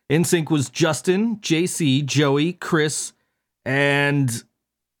NSYNC. NSYNC was Justin, JC, Joey, Chris, and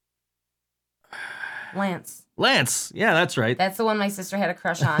Lance. Lance. Yeah, that's right. That's the one my sister had a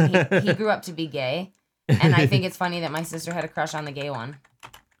crush on. He grew up to be gay. And I think it's funny that my sister had a crush on the gay one.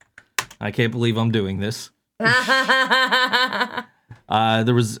 I can't believe I'm doing this. The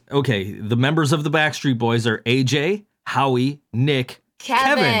members of the Backstreet Boys are AJ, Howie, Nick,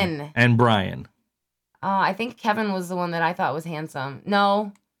 Kevin, and Brian. I think Kevin was the one that I thought was handsome.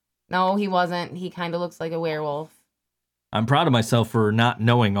 No, he wasn't. He kind of looks like a werewolf. I'm proud of myself for not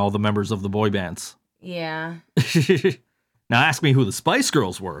knowing all the members of the boy bands. Yeah. Now ask me who the Spice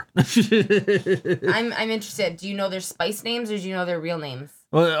Girls were. I'm interested. Do you know their Spice names or do you know their real names?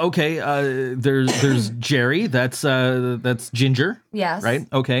 Well, okay. There's Jerry. That's Ginger. Yes. Right.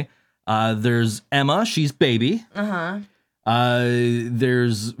 Okay. There's Emma. She's Baby.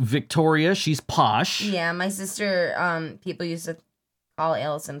 There's Victoria. She's Posh. Yeah, my sister. People used to call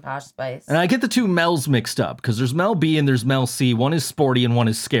Allison Posh Spice. And I get the two Mels mixed up because there's Mel B and there's Mel C. One is sporty and one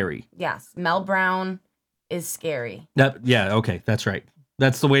is scary. Yes, Mel Brown is scary. Yeah. Okay. That's right.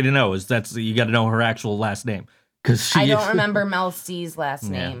 That's the way to know. You got to know her actual last name. I don't remember Mel C's last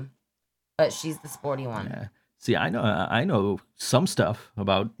name, but she's the sporty one. Yeah. See, I know some stuff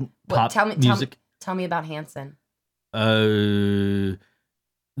about pop music. Tell me about Hanson. One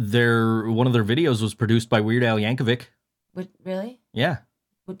of their videos was produced by Weird Al Yankovic. Really? Yeah.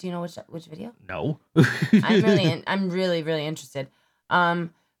 Do you know which video? No. I'm really really interested.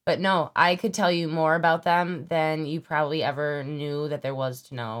 But no, I could tell you more about them than you probably ever knew that there was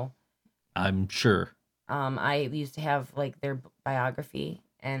to know. I'm sure. I used to have like their biography,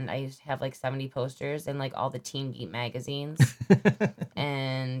 and I used to have like 70 posters and like all the Teen Beat magazines.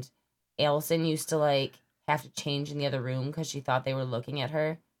 And Allison used to like have to change in the other room because she thought they were looking at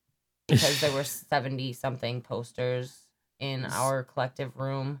her because there were 70 something posters in our collective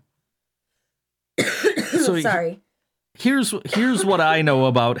room. So sorry. Here's what I know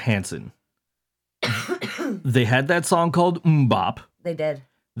about Hanson. They had that song called Bop. They did.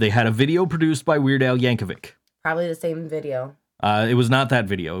 They had a video produced by Weird Al Yankovic. Probably the same video. It was not that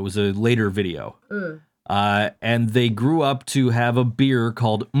video. It was a later video. And they grew up to have a beer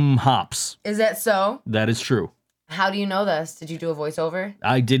called Hops. Is that so? That is true. How do you know this? Did you do a voiceover?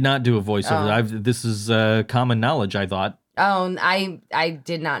 I did not do a voiceover. This is common knowledge, I thought. Oh, I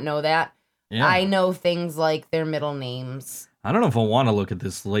did not know that. Yeah. I know things like their middle names. I don't know if I want to look at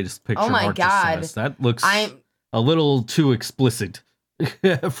this latest picture. Oh my Mark God. That looks a little too explicit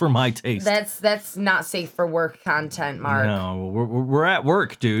for my taste. That's not safe for work content, Mark. No, we're at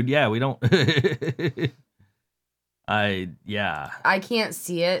work, dude. Yeah, we don't. I can't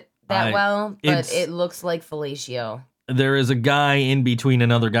see it that well, but it looks like fellatio. There is a guy in between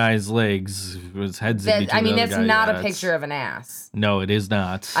another guy's legs. His head's in between. I mean, that's not a picture of an ass. No, it is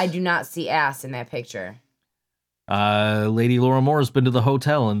not. I do not see ass in that picture. Lady Laura Moore has been to the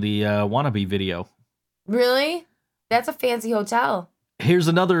hotel in the Wannabe video. Really? That's a fancy hotel. Here's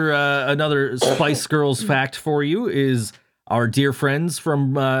another Spice Girls fact for you: is our dear friends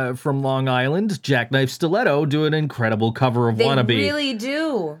from Long Island, Jackknife Stiletto, do an incredible cover of Wannabe. They really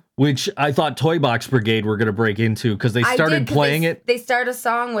do. Which I thought Toy Box Brigade were going to break into because they started playing it. They start a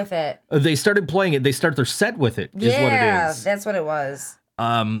song with it. They started playing it. They start their set with it. Is what it is. Yeah, that's what it was.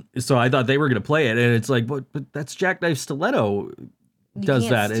 So I thought they were going to play it, and it's like, but that's Jackknife Stiletto does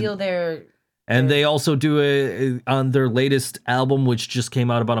that. You can't steal their... And they also do it on their latest album, which just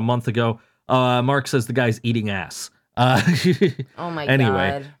came out about a month ago. Mark says the guy's eating ass. Oh my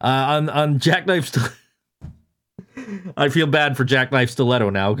anyway, God. On Jackknife Stiletto, I feel bad for Jackknife Stiletto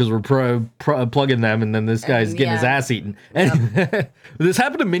now because we're plugging them, and then this guy's getting his ass eaten. Yep. This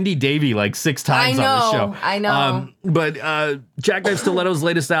happened to Mindy Davy like 6 times on the show. I know. But Jackknife Stiletto's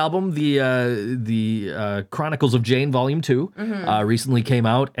latest album, the Chronicles of Jane Volume 2, recently came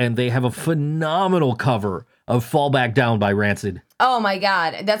out, and they have a phenomenal cover of Fall Back Down by Rancid. Oh my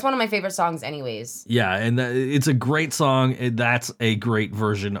God. That's one of my favorite songs anyways. Yeah, and it's a great song. That's a great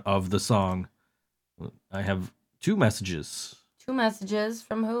version of the song. I have 2 messages. 2 messages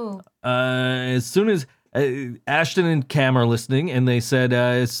from who? As soon as Ashton and Cam are listening, and they said,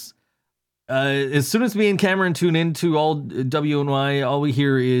 as soon as me and Cameron tune into all WNY, all we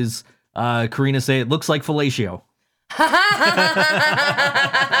hear is Karina say, "It looks like fellatio."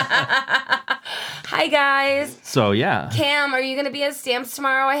 Hi, guys. So, yeah. Cam, are you going to be at Stamps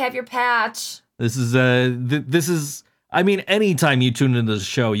tomorrow? I have your patch. This is, I mean, anytime you tune into the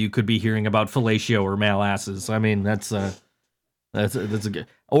show, you could be hearing about fellatio or male asses. I mean, that's a good,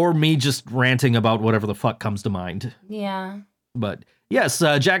 or me just ranting about whatever the fuck comes to mind. Yeah. But yes,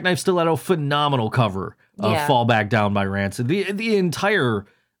 Jackknife Stiletto, phenomenal cover of Fall Back Down by Rancid. The entire,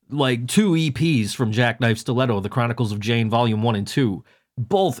 like, 2 EPs from Jackknife Stiletto, The Chronicles of Jane, Volume 1 and 2,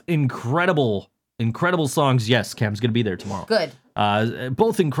 both incredible songs. Yes, Cam's going to be there tomorrow. Good.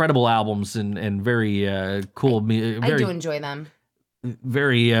 Both incredible albums and very cool. I do enjoy them.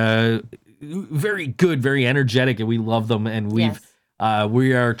 Very, very good, very energetic, and we love them. And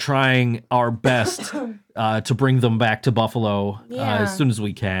we are trying our best to bring them back to Buffalo as soon as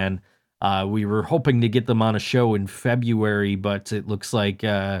we can. We were hoping to get them on a show in February, but it looks like,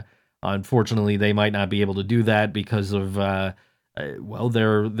 unfortunately, they might not be able to do that because of,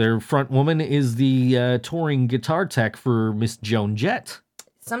 their front woman is the touring guitar tech for Miss Joan Jett.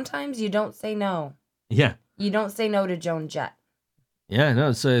 Sometimes you don't say no. Yeah. You don't say no to Joan Jett. Yeah,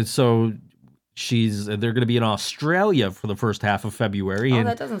 no, so they're going to be in Australia for the first half of February. Oh,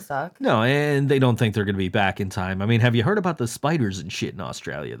 that doesn't suck. No, and they don't think they're going to be back in time. I mean, have you heard about the spiders and shit in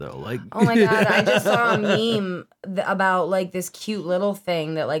Australia, though? Like, oh my God, I just saw a meme about, like, this cute little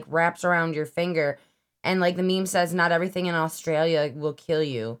thing that, like, wraps around your finger. And, like, the meme says, not everything in Australia will kill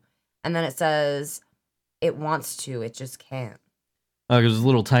you. And then it says, it wants to, it just can't. Oh, it was a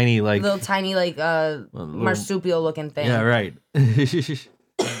little tiny, like, marsupial-looking thing. Yeah, right. I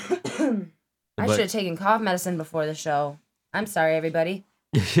should have taken cough medicine before the show. I'm sorry, everybody.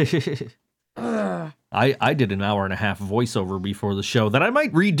 I did an hour and a half voiceover before the show that I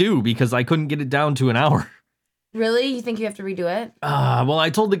might redo because I couldn't get it down to an hour. Really? You think you have to redo it? Well,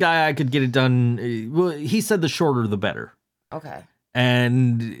 I told the guy I could get it done. Well, he said the shorter the better. Okay.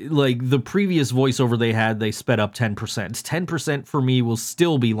 And, like, the previous voiceover they had, they sped up 10%. 10% for me will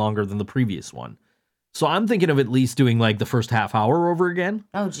still be longer than the previous one. So I'm thinking of at least doing, like, the first half hour over again.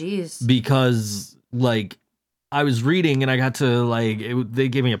 Oh, geez. Because, like, I was reading and I got to, like, they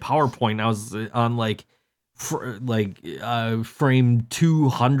gave me a PowerPoint and I was on, like, frame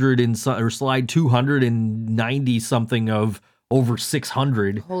 200 or slide 290 something of over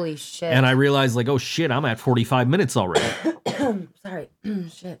 600. Holy shit. And I realized, like, oh shit, I'm at 45 minutes already. Sorry.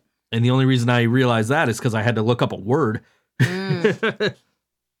 Shit. And the only reason I realized that is because I had to look up a word. Was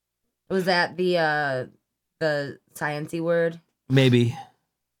that the sciencey word? Maybe.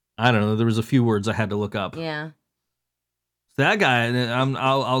 I don't know. There was a few words I had to look up. Yeah. So that guy,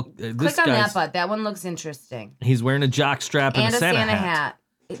 I'll click on that butt. That one looks interesting. He's wearing a jock strap and a Santa hat.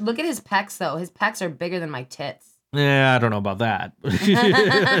 Look at his pecs, though. His pecs are bigger than my tits. Yeah, I don't know about that.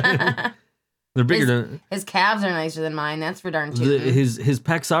 They're bigger than his calves are nicer than mine. That's for darn tootin'. His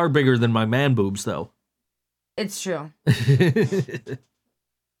pecs are bigger than my man boobs, though. It's true.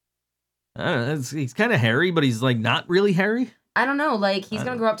 I don't know, he's kind of hairy, but he's like not really hairy. I don't know. Like, he's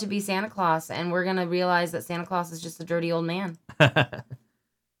gonna grow up to be Santa Claus, and we're gonna realize that Santa Claus is just a dirty old man.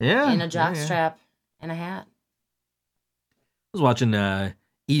 Yeah. In a jock strap and a hat. I was watching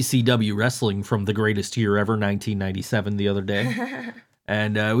ECW wrestling from the greatest year ever, 1997, the other day.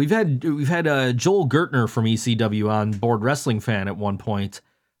 And we've had Joel Gertner from ECW on Board Wrestling Fan at one point,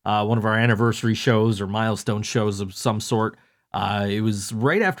 one of our anniversary shows or milestone shows of some sort. It was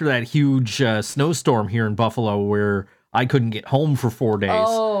right after that huge snowstorm here in Buffalo where I couldn't get home for 4 days.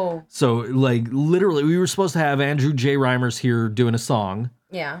 Oh. So, like, literally, we were supposed to have Andrew J. Reimers here doing a song.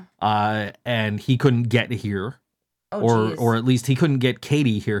 Yeah. And he couldn't get here. Oh, or at least he couldn't get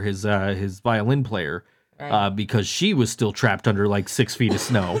Katie here, his violin player. Right. Because she was still trapped under like 6 feet of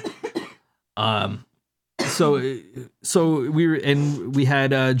snow. So we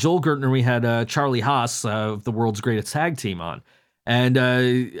had Joel Gertner, we had Charlie Haas of the World's Greatest Tag Team on, and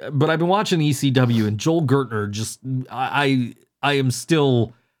but I've been watching ECW and Joel Gertner just I am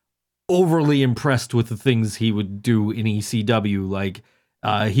still overly impressed with the things he would do in ECW. Like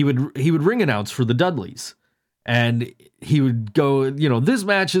he would ring announce for the Dudleys, and he would go, this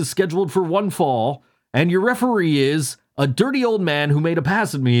match is scheduled for one fall. And your referee is a dirty old man who made a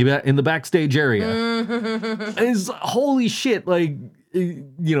pass at me in the backstage area. It's holy shit. Like,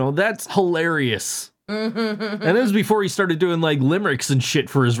 that's hilarious. And it was before he started doing like limericks and shit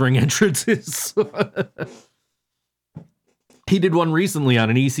for his ring entrances. He did one recently on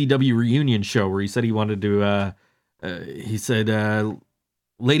an ECW reunion show where he said he wanted to,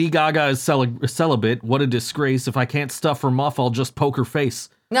 Lady Gaga is celibate. What a disgrace. If I can't stuff her muff, I'll just poke her face.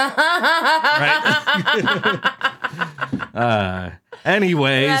 Right.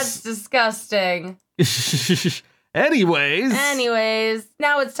 Anyways. That's disgusting. Anyways,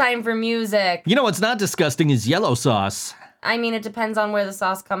 now it's time for music. you know what's not disgusting is yellow sauce. I mean, it depends on where the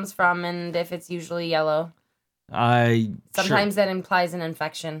sauce comes from and if it's usually yellow. Sometimes that implies an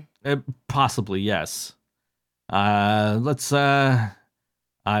infection. Possibly, yes. Let's, I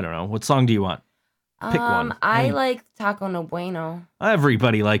don't know. What song do you want? Pick one. I like Taco No Bueno.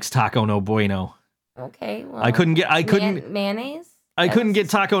 Everybody likes Taco No Bueno. Okay, well. Mayonnaise? I couldn't get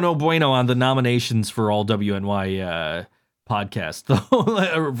Taco No Bueno on the nominations for All WNY podcast,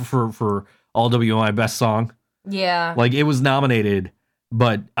 though, for All WNY Best Song. Yeah. Like, it was nominated,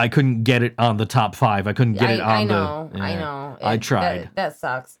 but I couldn't get it on the top 5. I couldn't get it on I know. I tried. That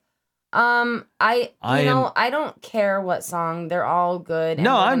sucks. I don't care what song. They're all good.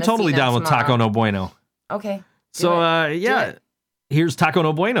 No, I'm totally down with Taco No Bueno. Okay. So, here's Taco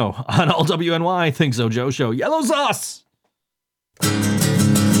No Bueno on All WNY ThinkSoJoE Show. Yellow sauce!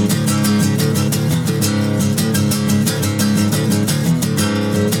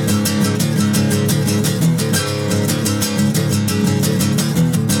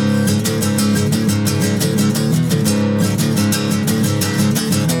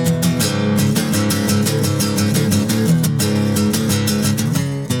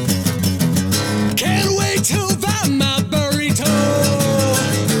 Can't wait to find my burrito.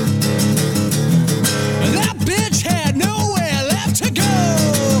 That bitch had nowhere left to go.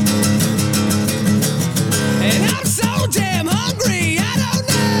 And I'm so damn hungry, I don't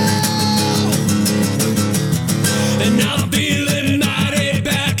know. And I'm feeling mighty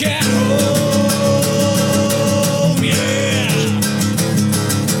back at home, yeah.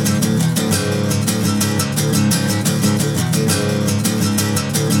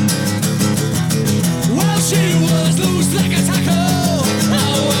 Well, she was loose like a taco.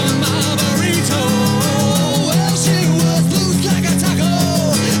 Oh, my burrito. Well, she was loose like a taco.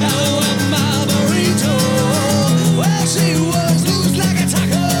 Oh, my burrito. Well, she was loose like a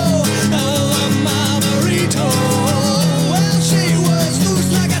taco. Oh, my burrito. Well, she was loose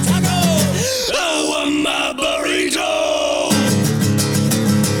like a taco. Oh, my burrito.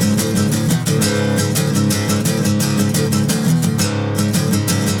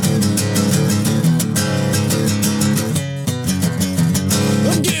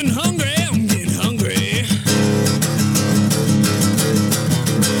 I'm getting hungry,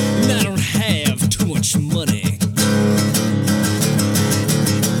 and I don't have too much money.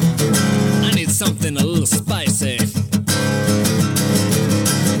 I need something a little spicy.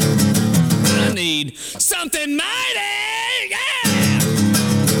 I need something mighty, yeah!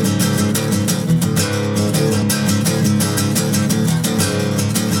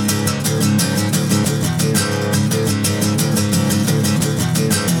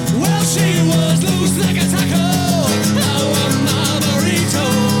 Well, she was loose like a taco. Oh, my burrito.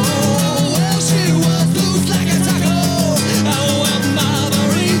 Well, she was loose like a taco. Oh, my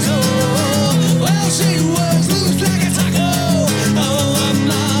burrito. Well, she was loose like a taco. Oh,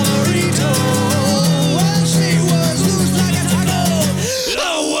 my burrito. Well, she was loose like a taco.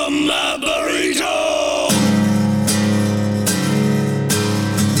 Oh, my burrito.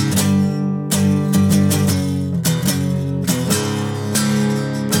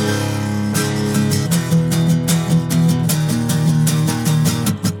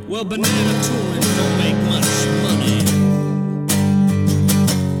 Well, banana touring don't make much money.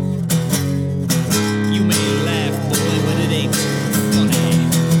 You may laugh, boy, but it ain't funny.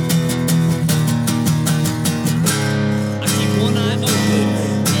 I keep one eye open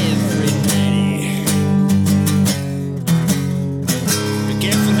every night. Be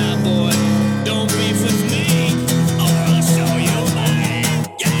careful now, boy. Don't beef with me, or I'll show you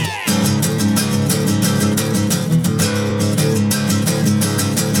mine. Yeah!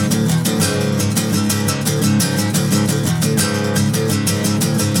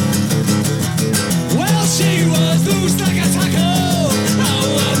 Well, she was loose like a taco.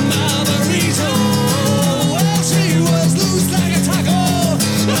 Oh, my burrito. Well, she was loose like a taco.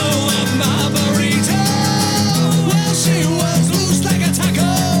 Oh, my burrito. Well, she was loose like a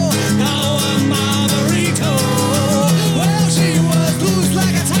taco. Oh, my burrito. Well, she was loose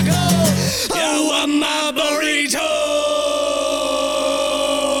like a taco. Oh, my burrito.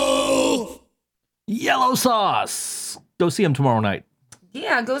 Yellow sauce! Go see him tomorrow night.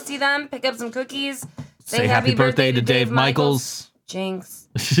 Yeah, go see them. Pick up some cookies. Say happy birthday to Dave Michaels. Jinx.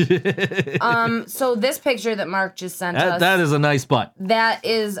 So this picture that Mark just sent us. That is a nice butt. That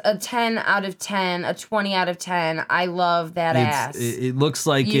is a 10 out of 10, a 20 out of 10. I love that ass. It looks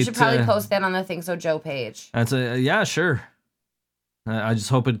like You should probably post that on the ThinkSoJoE page. That's yeah, sure. I just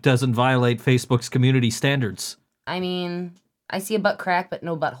hope it doesn't violate Facebook's community standards. I mean, I see a butt crack, but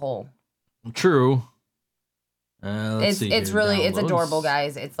no butthole. True. Let's see It's here, really it's downloads. adorable,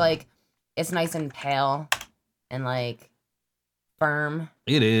 guys. It's like it's nice and pale and like firm.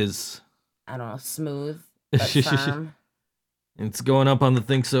 It is. I don't know, smooth but firm. It's going up on the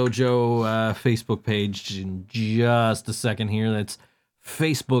ThinkSoJoE Facebook page in just a second here. That's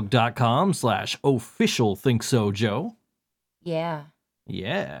facebook.com/official ThinkSoJoE. Yeah.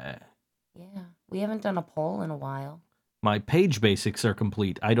 Yeah. Yeah. We haven't done a poll in a while. My page basics are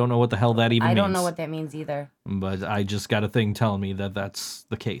complete. I don't know what the hell that even means. I don't know what that means either. But I just got a thing telling me that that's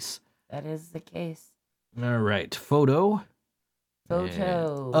the case. That is the case. All right. Photo.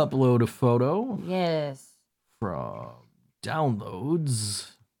 Photo. And upload a photo Yes. from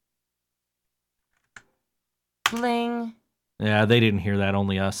downloads. Bling. Yeah, they didn't hear that.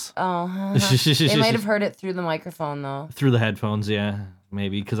 Only us. Oh. They might have heard it through the microphone, though. Through the headphones, yeah.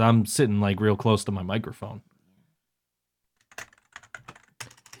 Maybe. Because I'm sitting like real close to my microphone.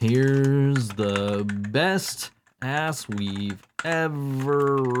 Here's the best ass we've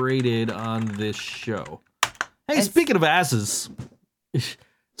ever rated on this show. Hey, speaking of asses,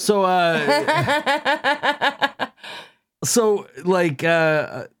 so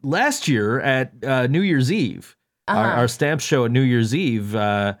last year at New Year's Eve, our stamp show at New Year's Eve,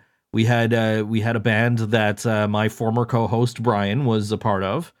 we had a band that my former co-host Brian was a part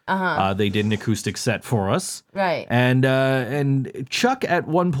of. They did an acoustic set for us, Right. and Chuck at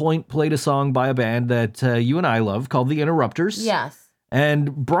one point played a song by a band that you and I love called The Interrupters. Yes.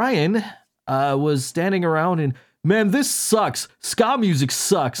 And Brian was standing around and, man, this sucks. Ska music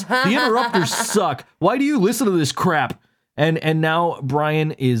sucks. The Interrupters suck. Why do you listen to this crap? And now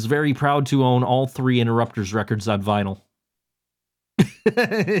Brian is very proud to own all 3 Interrupters records on vinyl.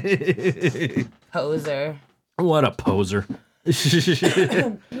 Poser. What a poser. I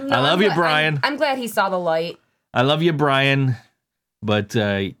love you, Brian. I'm glad he saw the light. I love you, Brian. But,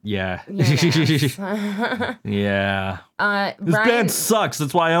 yeah. Yes. Yeah. This Brian, band sucks.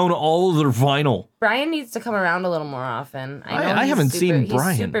 That's why I own all of their vinyl. Brian needs to come around a little more often. I know I he's haven't seen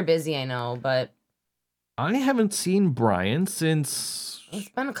Brian. He's super busy, I know, but I haven't seen Brian since... it's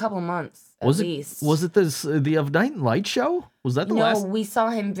been a couple months at Was least. it the Of Night and Light show? Was that the last? No, we saw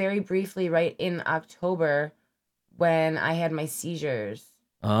him very briefly right in October when I had my seizures.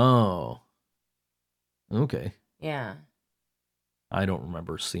 Oh. Okay. Yeah. I don't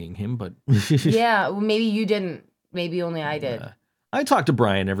remember seeing him, but... Yeah, well, maybe you didn't. Maybe only I did. I talk to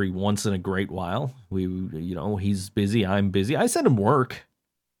Brian every once in a great while. He's busy, I'm busy. I send him work.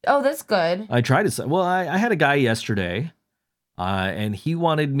 Oh, that's good. I try to... Well, I had a guy yesterday, and he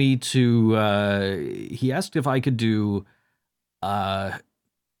wanted me to... he asked if I could do...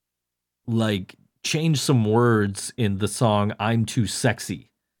 change some words in the song "I'm Too Sexy."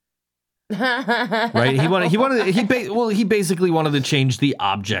 Right? He basically wanted to change the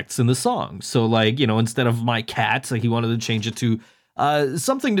objects in the song. So instead of my cat, he wanted to change it to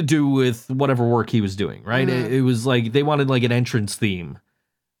something to do with whatever work he was doing, right? Mm-hmm. It was like they wanted like an entrance theme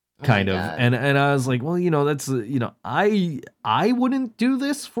kind of. God. And I was like, well, that's I wouldn't do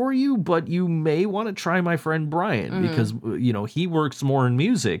this for you, but you may want to try my friend Brian because he works more in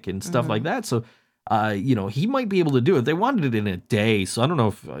music and stuff like that. So he might be able to do it. They wanted it in a day, so I don't know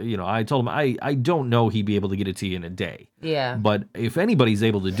if I told him I don't know he'd be able to get it to you in a day. Yeah. But if anybody's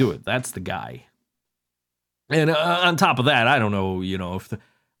able to do it, that's the guy. And on top of that, I don't know, if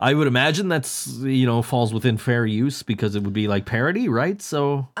I would imagine that's falls within fair use because it would be like parody, right?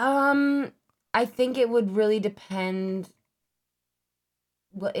 So I think it would really depend.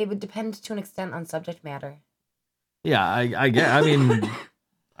 Well, it would depend to an extent on subject matter. Yeah, I guess. I mean,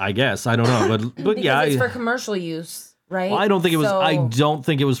 I guess I don't know, but Because yeah, it's for commercial use, right? Well, I don't think it was. So- I don't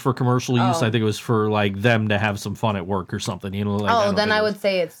think it was for commercial use. Oh. I think it was for like them to have some fun at work or something. Then I would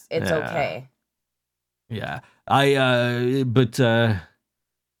say it's Yeah. okay. Yeah, I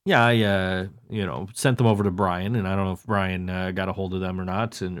sent them over to Brian, and I don't know if Brian got a hold of them or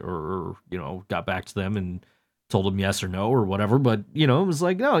not, and or got back to them and told them yes or no or whatever. But it was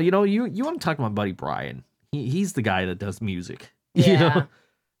like, no, you want to talk to my buddy Brian? He's the guy that does music. Yeah.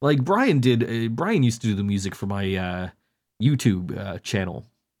 Like Brian did. Brian used to do the music for my YouTube channel,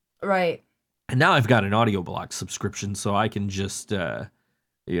 Right. and now I've got an audio block subscription, so I can just I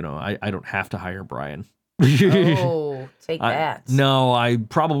don't have to hire Brian. Oh, take that. No, I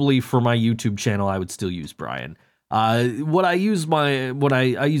probably for my YouTube channel I would still use Brian. I use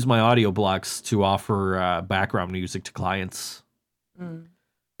my audio blocks to offer background music to clients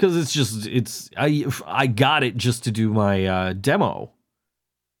because I got it just to do my demo.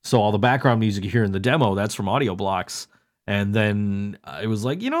 So all the background music you hear in the demo, that's from audio blocks. And then it was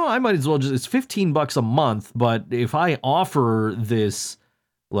like, I might as well it's $15 a month, but if I offer this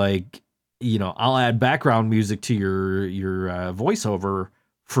like I'll add background music to your voiceover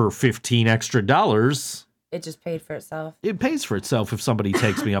for $15 extra. It just paid for itself. It pays for itself if somebody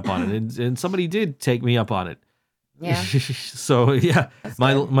takes me up on it, and somebody did take me up on it. Yeah. So yeah,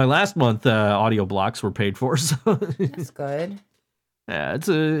 my last month audio blocks were paid for. So That's good. yeah, it's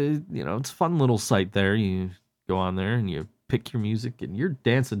a fun little site there. You go on there and you pick your music, and you're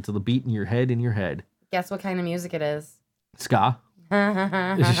dancing to the beat in your head. Guess what kind of music it is? Ska.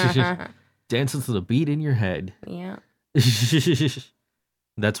 Dancing to the beat in your head. Yeah.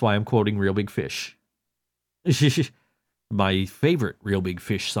 That's why I'm quoting Real Big Fish. My favorite Real Big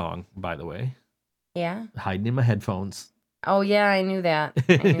Fish song, by the way. Yeah. Hiding in my headphones. Oh yeah, I knew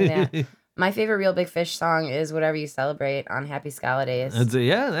that. My favorite Real Big Fish song is Whatever You Celebrate on Happy Scala-Days.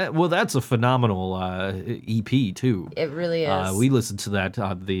 That's a phenomenal EP too. It really is. We listen to that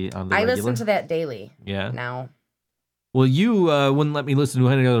on the I regular. listen to that daily. Yeah. Now. Well, you wouldn't let me listen to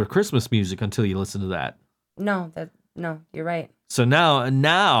any other Christmas music until you listen to that. No, you're right. So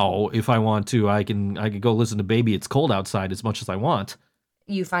now, if I want to, I can go listen to "Baby It's Cold Outside" as much as I want.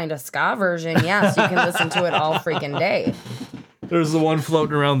 You find a ska version, yes, you can listen to it all freaking day. There's the one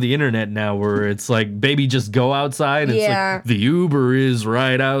floating around the internet now where it's like, "Baby, just go outside." It's like, the Uber is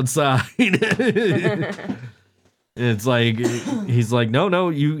right outside. It's like, he's like, no,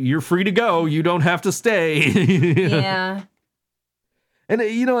 you're free to go. You don't have to stay. Yeah. And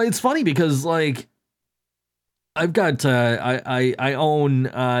it's funny because like, I've got I own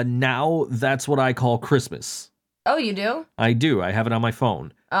Now That's What I Call Christmas. Oh, you do? I do. I have it on my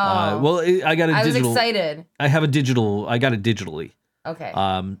phone. Oh. Well, I got a digital. I was excited. I have a digital. I got it digitally. Okay.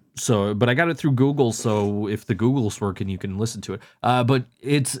 But I got it through Google, so if the Google's working, you can listen to it. But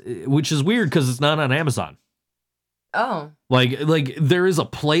which is weird because it's not on Amazon. Oh. Like there is a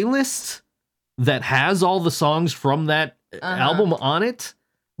playlist that has all the songs from that album on it,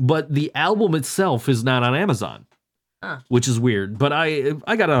 but the album itself is not on Amazon, which is weird. But I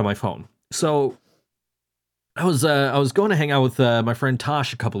got it on my phone. So I was going to hang out with my friend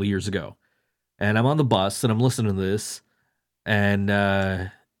Tosh a couple of years ago, and I'm on the bus and I'm listening to this, and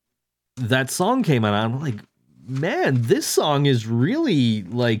that song came on. I'm like, man, this song is really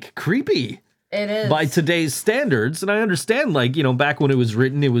like creepy. It is. By today's standards, and I understand, like, back when it was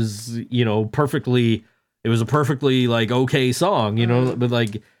written, it was, perfectly, it was a perfectly, like, okay song, but,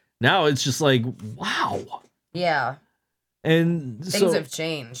 like, now it's just like, wow. Yeah. And Things have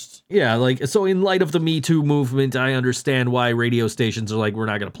changed. Yeah, like, so in light of the Me Too movement, I understand why radio stations are like, we're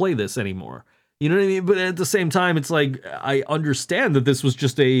not going to play this anymore. You know what I mean? But at the same time, it's like, I understand that this was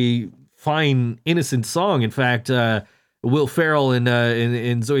just a fine, innocent song. In fact, Will Ferrell and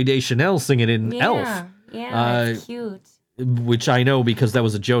Zooey Deschanel sing it in Elf. Yeah, it's cute. Which I know because that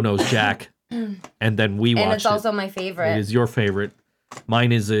was a Joe Knows Jack, and then we watched it. And it's also my favorite. It is your favorite.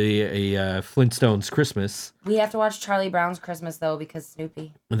 Mine is a Flintstones Christmas. We have to watch Charlie Brown's Christmas though because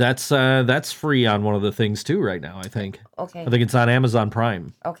Snoopy. That's free on one of the things too right now. I think. Okay. I think it's on Amazon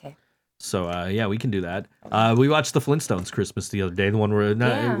Prime. Okay. So yeah, we can do that. We watched the Flintstones Christmas the other day. The one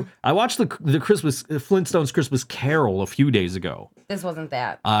where I watched the Flintstones Christmas Carol a few days ago. This wasn't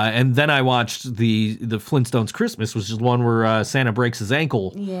that. And then I watched the Flintstones Christmas, which is one where Santa breaks his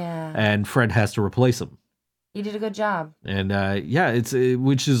ankle. Yeah. And Fred has to replace him. You did a good job. And it's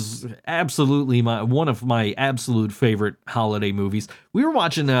which is absolutely one of my absolute favorite holiday movies. We were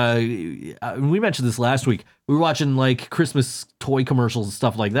watching. We mentioned this last week. We were watching like Christmas toy commercials and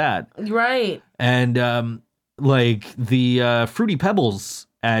stuff like that. Right. And like the Fruity Pebbles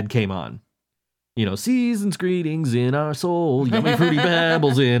ad came on. Season's greetings in our soul, yummy Fruity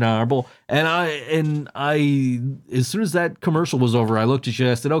Pebbles in our bowl. And I, as soon as that commercial was over, I looked at you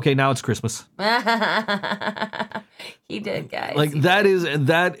and I said, okay, now it's Christmas. He did, guys. Like that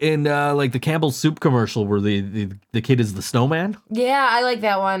in like the Campbell's soup commercial where the kid is the snowman. Yeah, I like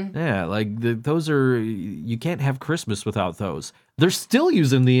that one. Yeah, like those are, you can't have Christmas without those. They're still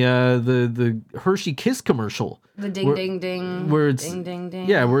using the Hershey Kiss commercial. The ding ding. Where it's ding ding ding.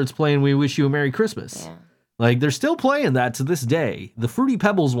 Yeah, where it's playing "We Wish You a Merry Christmas." Yeah. Like they're still playing that to this day. The Fruity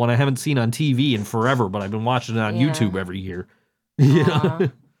Pebbles one I haven't seen on TV in forever, but I've been watching it on YouTube every year.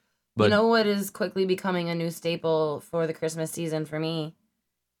 But you know what is quickly becoming a new staple for the Christmas season for me,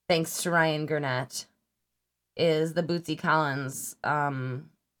 thanks to Ryan Gurnett, is the Bootsy Collins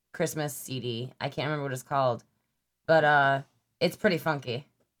Christmas CD. I can't remember what it's called, but it's pretty funky.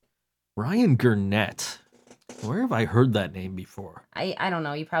 Ryan Gurnett. Where have I heard that name before? I don't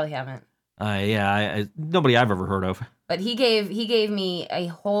know. You probably haven't. Nobody I've ever heard of. But he gave me a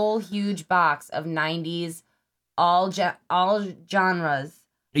whole huge box of 90s, all genres.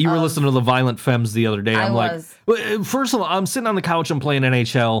 You were listening to the Violent Femmes the other day. I'm like, first of all, I'm sitting on the couch, I'm playing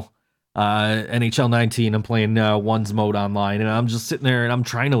NHL. NHL 19. I'm playing one's mode online, and I'm just sitting there and I'm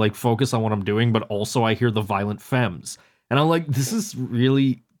trying to like focus on what I'm doing, but also I hear the violent femmes, and I'm like, this is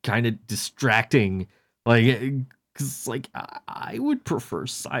really kind of distracting. Like, because like I would prefer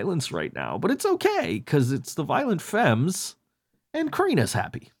silence right now, but it's okay because it's the violent femmes, and Karina's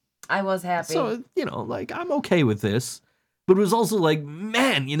happy. I was happy. So, like, I'm okay with this. But it was also like,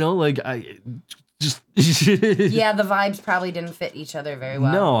 man, like, I just... Yeah, the vibes probably didn't fit each other very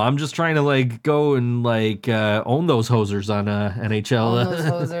well. No, I'm just trying to, like, go and, like, own those hosers on NHL. Own those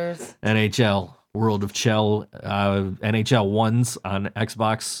hosers. NHL, World of Chell, NHL 1s on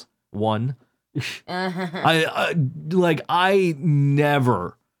Xbox One. I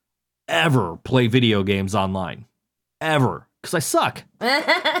never, ever play video games online. Ever. Because I suck.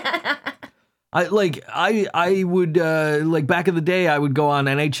 I would like back in the day I would go on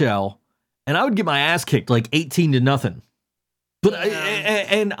NHL and I would get my ass kicked like 18-0. But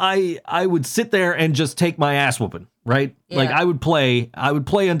I would sit there and just take my ass whooping, right? Yeah. Like I would play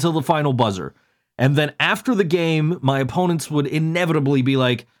until the final buzzer. And then after the game, my opponents would inevitably be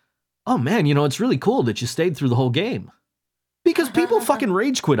like, "Oh man, it's really cool that you stayed through the whole game." Because people fucking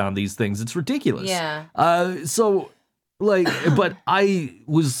rage quit on these things. It's ridiculous. Yeah. But I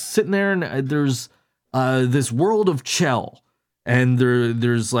was sitting there and there's this World of Chell, and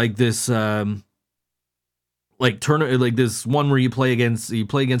there's like this this one where you play against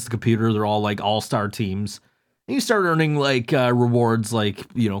the computer. They're all like all-star teams, and you start earning like rewards like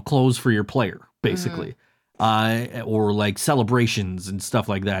clothes for your player basically, or like celebrations and stuff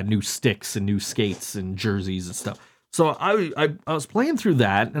like that, new sticks and new skates and jerseys and stuff. So I was playing through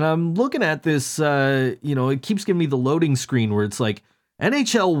that, and I'm looking at this, it keeps giving me the loading screen where it's like,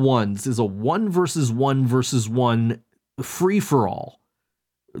 NHL 1s is a 1 versus 1 versus 1 free-for-all.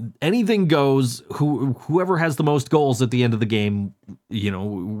 Anything goes, whoever has the most goals at the end of the game,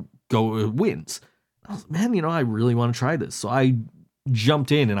 wins. I was, man, I really want to try this. So I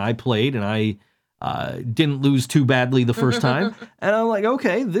jumped in, and I played, and I didn't lose too badly the first time. And I'm like,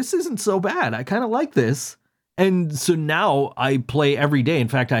 okay, this isn't so bad. I kind of like this. And so now I play every day. In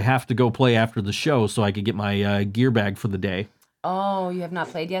fact, I have to go play after the show so I could get my gear bag for the day. Oh, you have not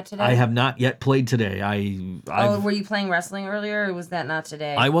played yet today? I have not yet played today. Were you playing wrestling earlier, or was that not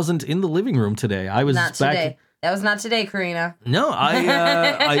today? I wasn't in the living room today. I was not back. Today. That was not today, Karina. No,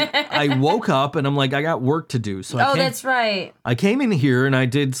 I woke up and I'm like, I got work to do. So that's right. I came in here and I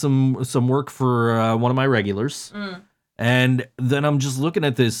did some work for one of my regulars. And then I'm just looking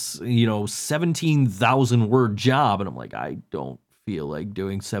at this, 17,000 word job. And I'm like, I don't feel like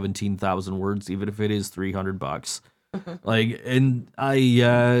doing 17,000 words, even if it is $300. And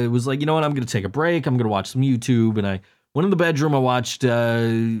I was like, you know what? I'm going to take a break. I'm going to watch some YouTube. And I went in the bedroom. I watched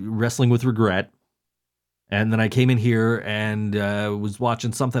Wrestling with Regret. And then I came in here and was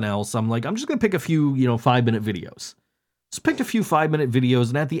watching something else. I'm like, I'm just going to pick a few, 5-minute videos. Just picked a few 5-minute videos.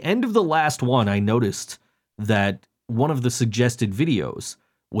 And at the end of the last one, I noticed that one of the suggested videos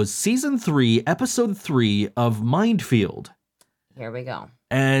was season 3, episode 3 of Mindfield. Here we go.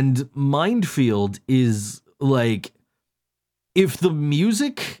 And Mindfield is like, if the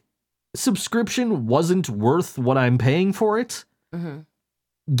music subscription wasn't worth what I'm paying for it,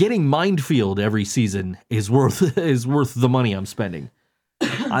 getting Mindfield every season is worth the money I'm spending.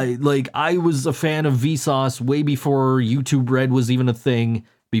 I was a fan of Vsauce way before YouTube Red was even a thing,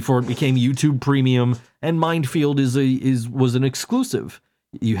 before it became YouTube Premium, and Mindfield was an exclusive.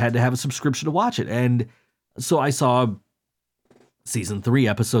 You had to have a subscription to watch it. And so I saw season 3,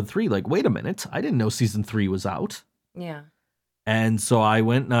 episode 3, like, wait a minute, I didn't know season 3 was out. Yeah. And so I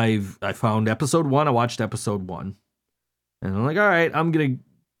went and I found episode 1, I watched episode 1. And I'm like, all right, I'm going to,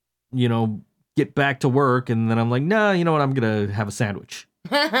 get back to work. And then I'm like, nah, you know what, I'm going to have a sandwich.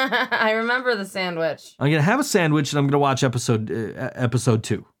 I remember the sandwich. I'm going to have a sandwich and I'm going to watch episode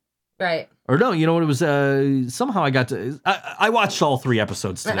 2. Right. Or no, you know what, it was, somehow I watched all 3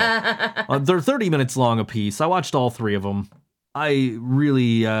 episodes today. They're 30 minutes long a piece. I watched all 3 of them. I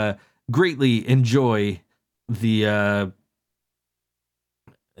really greatly enjoy the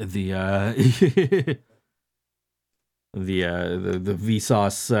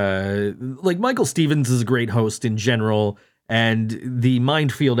Vsauce, like Michael Stevens is a great host in general, and the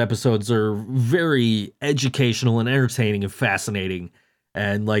Mindfield episodes are very educational and entertaining and fascinating.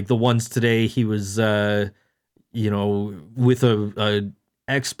 And like the ones today, he was, with a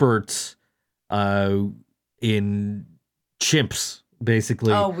expert in chimps,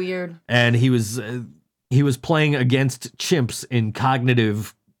 basically. Oh, weird. And he was playing against chimps in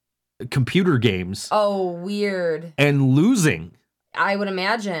cognitive computer games. Oh, weird. And losing. I would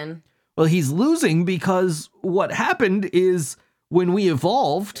imagine. Well, he's losing because what happened is when we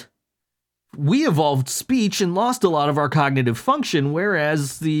evolved, we evolved speech and lost a lot of our cognitive function,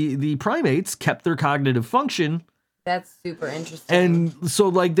 whereas the primates kept their cognitive function. That's super interesting. And so,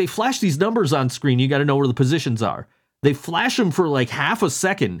 like, they flash these numbers on screen. You got to know where the positions are. They flash them for like half a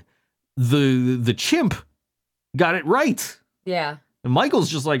second. The chimp got it right. Yeah. And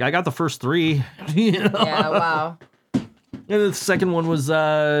Michael's just like, I got the first three. You know? Yeah, wow. And the second one was,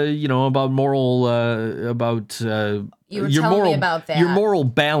 about moral, You were your telling moral, me about that. your moral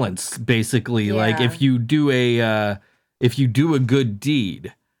balance, basically. Yeah. Like, if you do a good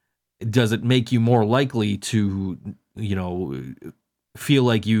deed, does it make you more likely to, feel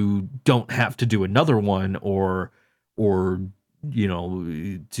like you don't have to do another one, or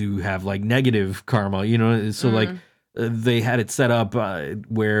to have like negative karma, so like they had it set up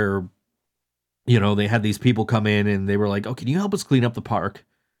where, they had these people come in and they were like, oh, can you help us clean up the park?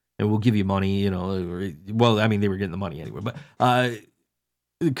 And we'll give you money, well, I mean, they were getting the money anyway, but,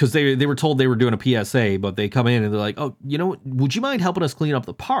 because they were told they were doing a PSA, but they come in and they're like, oh, would you mind helping us clean up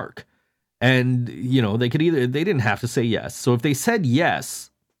the park? And, they didn't have to say yes. So if they said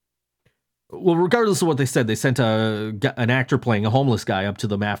yes, well, regardless of what they said, they sent an actor playing a homeless guy up to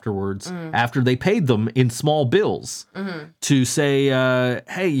them afterwards, after they paid them in small bills, to say,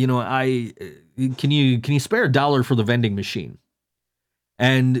 hey, can you spare $1 for the vending machine?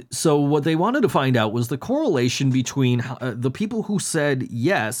 And so what they wanted to find out was the correlation between the people who said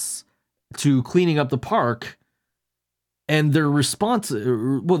yes to cleaning up the park and their response,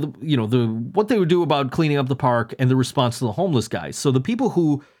 what they would do about cleaning up the park and the response to the homeless guy. So the people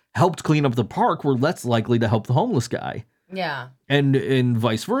who helped clean up the park were less likely to help the homeless guy. Yeah. And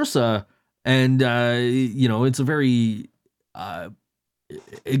vice versa. And, it's a very,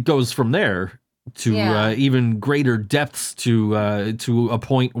 it goes from there to even greater depths to a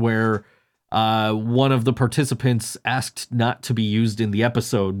point where one of the participants asked not to be used in the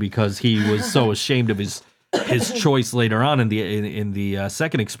episode because he was so ashamed of his choice later on in the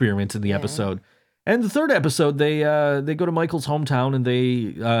second experiment in the episode. And the third episode, they go to Michael's hometown and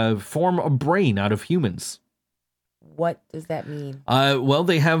they form a brain out of humans. What does that mean? Well,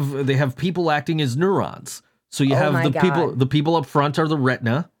 they have people acting as neurons. So you have the people up front are the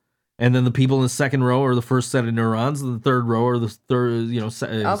retina, and then the people in the second row are the first set of neurons, and the third row are the third,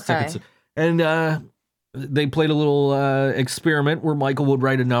 second. And they played a little experiment where Michael would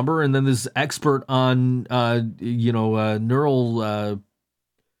write a number, and then this expert on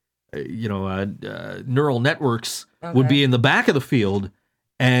neural networks would be in the back of the field,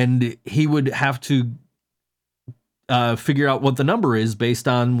 and he would have to figure out what the number is based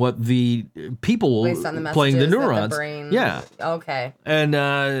on what the people playing the neurons. The brain, yeah. Okay. And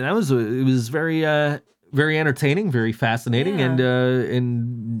it was very very entertaining, very fascinating,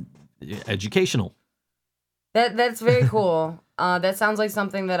 and educational. That's very cool. That sounds like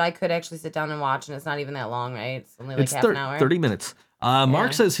something that I could actually sit down and watch, and it's not even that long, right? It's only like half an hour. 30 minutes.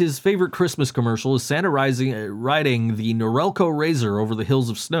 Mark says his favorite Christmas commercial is Santa riding the Norelco Razor over the hills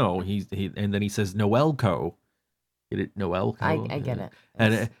of snow. And then he says Noelco. Get it? Noelco. I get it.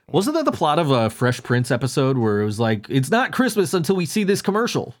 And wasn't that the plot of a Fresh Prince episode where it was like, it's not Christmas until we see this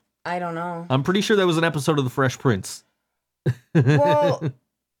commercial? I don't know. I'm pretty sure that was an episode of the Fresh Prince. Well,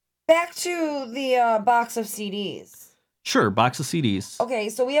 back to the box of CDs. Sure, box of CDs. Okay,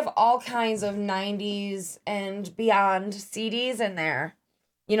 so we have all kinds of 90s and beyond CDs in there.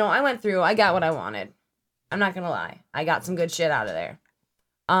 I went through, I got what I wanted. I'm not going to lie. I got some good shit out of there.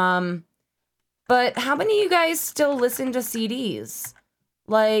 But how many of you guys still listen to CDs?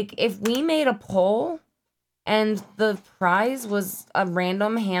 Like, if we made a poll and the prize was a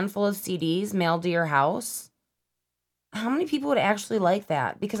random handful of CDs mailed to your house, how many people would actually like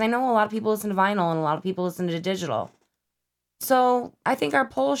that? Because I know a lot of people listen to vinyl and a lot of people listen to digital. So I think our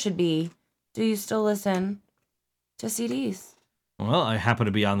poll should be, do you still listen to CDs? Well, I happen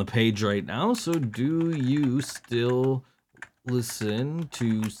to be on the page right now, so do you still listen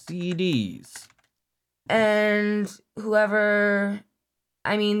to CDs? And the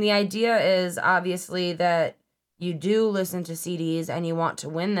idea is obviously that you do listen to CDs and you want to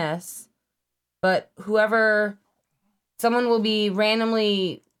win this, but someone will be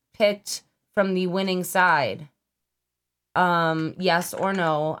randomly picked from the winning side. Yes or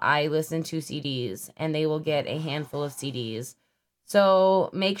no, I listen to CDs, and they will get a handful of CDs. So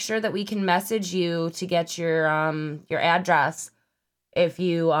make sure that we can message you to get your address if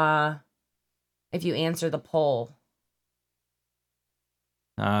you answer the poll.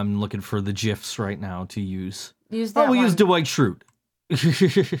 I'm looking for the GIFs right now to use. Use that we'll one. use Dwight Schrute.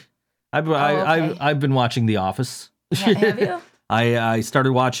 I've been watching The Office. Have you? I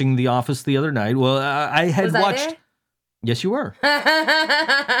started watching The Office the other night. Well, I had Was I watched. there? Yes, you were.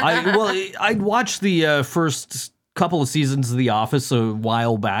 I'd watched the first couple of seasons of The Office a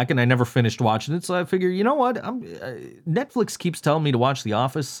while back, and I never finished watching it. So I figured, you know what? Netflix keeps telling me to watch The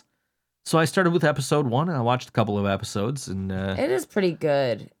Office. So I started with episode 1, and I watched a couple of episodes. And It is pretty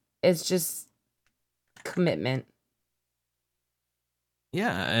good. It's just commitment.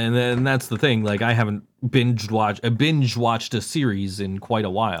 yeah, and then that's the thing. Like, I haven't binge watched a series in quite a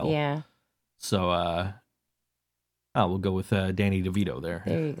while. Yeah. So we'll go with Danny DeVito there.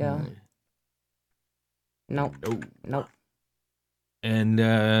 There you go. Nope. No. Nope. And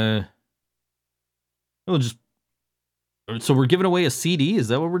we'll just. So we're giving away a CD? Is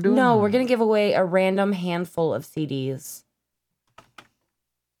that what we're doing? No, we're going to give away a random handful of CDs.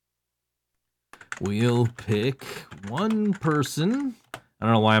 We'll pick one person. I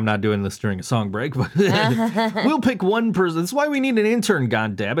don't know why I'm not doing this during a song break, but we'll pick one person. That's why we need an intern,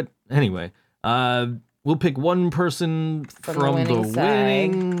 goddammit. Anyway, we'll pick one person from the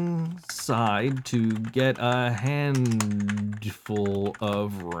winning side to get a handful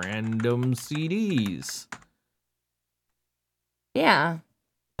of random CDs. Yeah.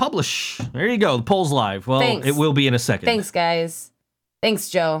 Publish. There you go. The poll's live. Well, Thanks. It will be in a second. Thanks, guys. Thanks,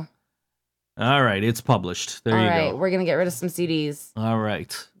 Joe. All right. It's published. There All you right. go. We're going to get rid of some CDs. All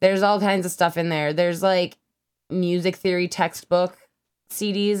right. There's all kinds of stuff in there. There's like music theory textbook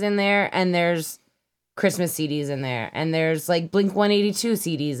CDs in there, and there's Christmas CDs in there, and there's like Blink 182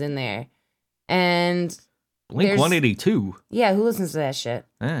 CDs in there. And Blink 182. Yeah, who listens to that shit?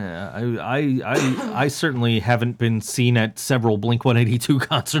 I certainly haven't been seen at several Blink 182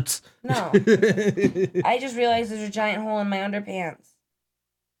 concerts. No. I just realized there's a giant hole in my underpants.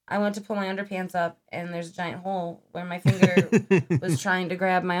 I went to pull my underpants up, and there's a giant hole where my finger was trying to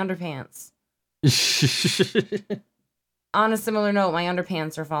grab my underpants. On a similar note, my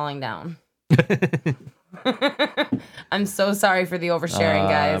underpants are falling down. I'm so sorry for the oversharing,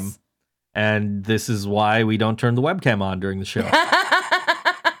 guys. And this is why we don't turn the webcam on during the show.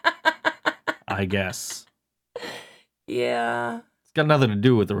 I guess. Yeah. It's got nothing to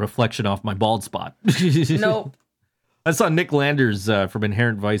do with the reflection off my bald spot. Nope. I saw Nick Landers from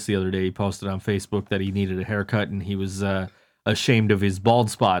Inherent Vice the other day. He posted on Facebook that he needed a haircut, and he was ashamed of his bald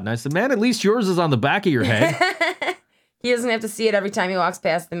spot. And I said, man, at least yours is on the back of your head. He doesn't have to see it every time he walks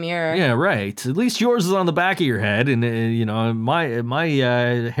past the mirror. Yeah, right. At least yours is on the back of your head, and my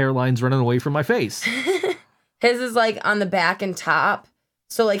hairline's running away from my face. His is like on the back and top,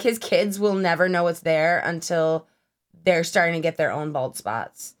 so like his kids will never know it's there until they're starting to get their own bald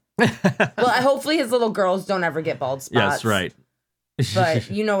spots. Well, hopefully his little girls don't ever get bald spots. Yes, right.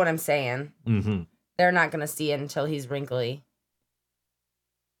 But you know what I'm saying. Mm-hmm. They're not gonna see it until he's wrinkly.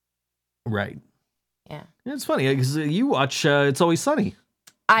 Right. Yeah. It's funny because you watch It's Always Sunny.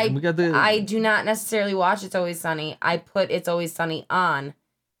 I do not necessarily watch It's Always Sunny. I put It's Always Sunny on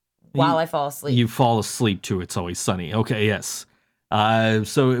while I fall asleep. You fall asleep to It's Always Sunny. Okay, yes.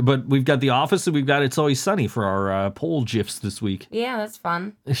 But we've got The Office and we've got It's Always Sunny for our poll GIFs this week. Yeah, that's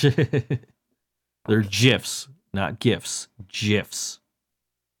fun. They're GIFs, not GIFs. GIFs.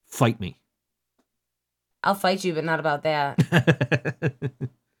 Fight me. I'll fight you, but not about that.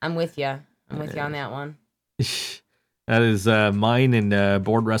 I'm with you. I'm with you on that one. That is mine and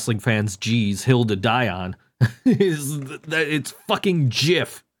Board Wrestling Fans G's Hill to Die On. It's fucking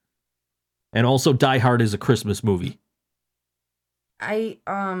GIF. And also Die Hard is a Christmas movie. We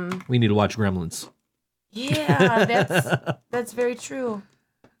need to watch Gremlins. Yeah, that's very true.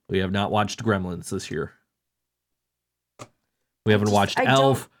 We have not watched Gremlins this year. We haven't watched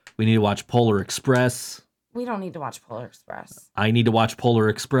Elf. We need to watch Polar Express. We don't need to watch Polar Express. I need to watch Polar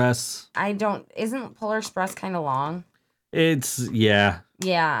Express. Isn't Polar Express kind of long? Yeah.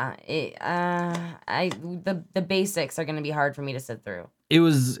 Yeah. The basics are going to be hard for me to sit through. It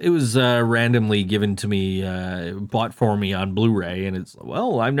was randomly given to me, bought for me on Blu-ray, and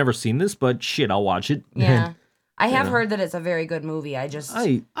I've never seen this, but shit, I'll watch it. Yeah. I have heard that it's a very good movie.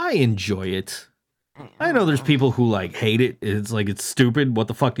 I enjoy it. I know there's people who hate it. It's like it's stupid. What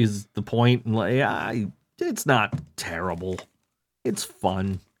the fuck is the point? And it's not terrible. It's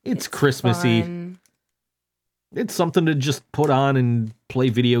fun. It's Christmassy. Fun. It's something to just put on and play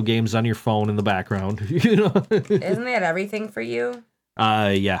video games on your phone in the background. Isn't that everything for you?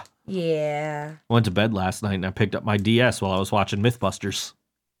 Yeah. Yeah. I went to bed last night and I picked up my DS while I was watching Mythbusters.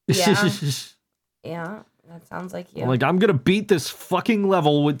 Yeah. Yeah. That sounds like you. I'm like, I'm gonna beat this fucking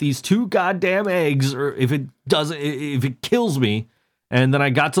level with these 2 goddamn eggs, or if it kills me. And then I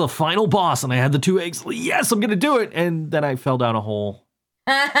got to the final boss and I had the 2 eggs. Yes, I'm gonna do it. And then I fell down a hole.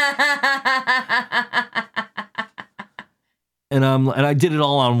 And I did it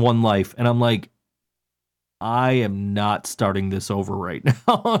all on one life. And I'm like, I am not starting this over right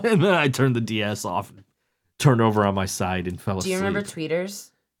now. And then I turned the DS off, turned over on my side, and fell asleep. Do you remember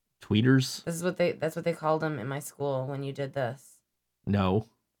tweeters? Tweeters? That's what they called them in my school when you did this. No.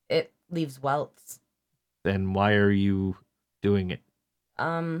 It leaves welts. Then why are you doing it?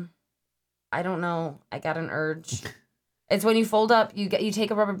 I don't know. I got an urge. It's when you fold up, you take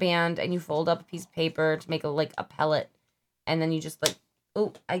a rubber band and you fold up a piece of paper to make a pellet, and then you just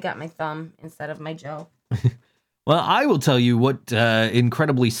I got my thumb instead of my Joe. Well, I will tell you what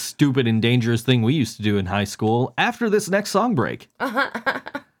incredibly stupid and dangerous thing we used to do in high school after this next song break.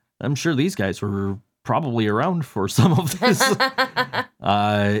 I'm sure these guys were probably around for some of this.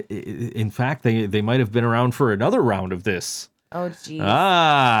 In fact, they might have been around for another round of this. Oh, jeez.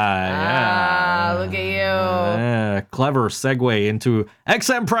 Yeah. Look at you. Clever segue into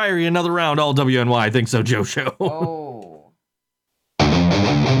XM Priory, another round, all WNY Think So Joe Show. Oh.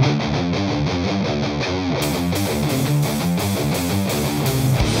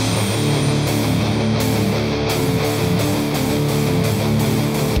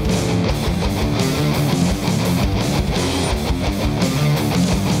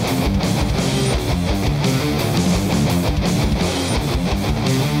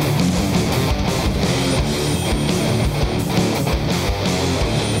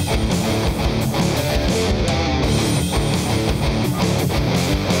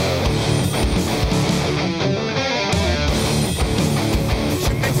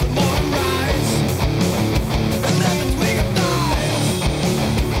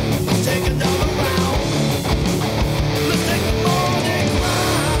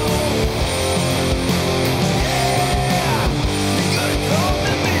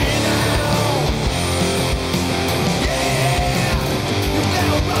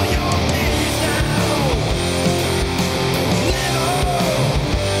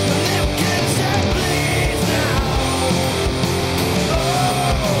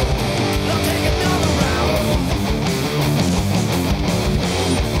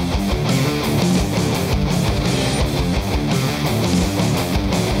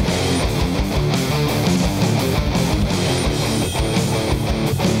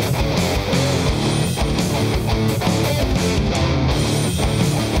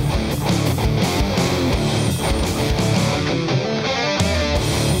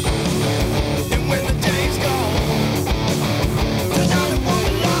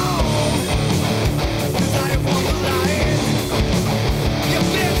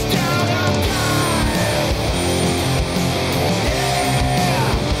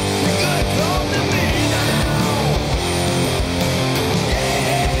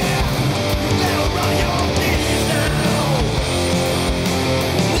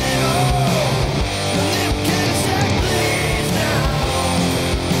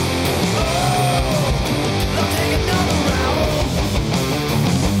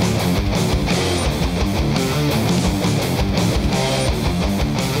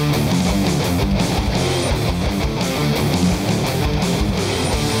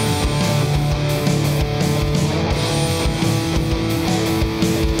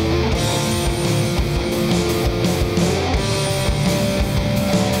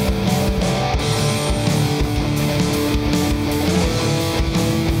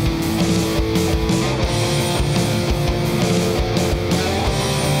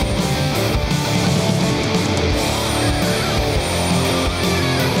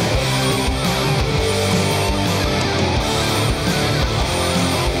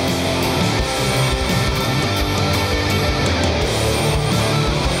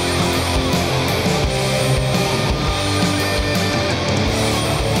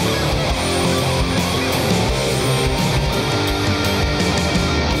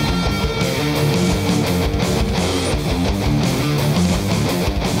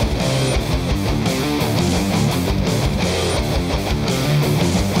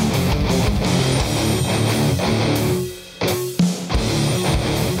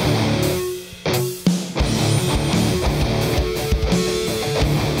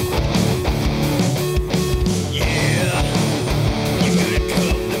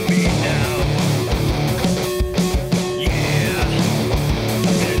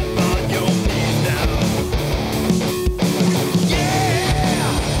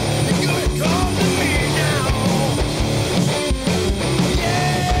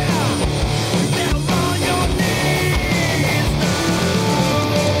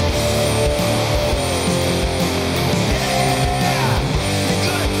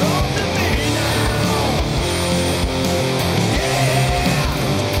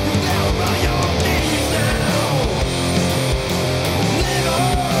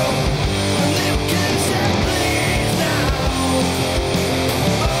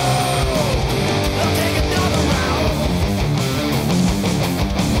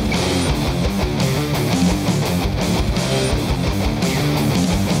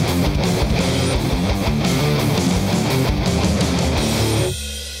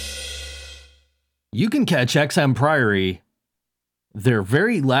 catch XM Priory their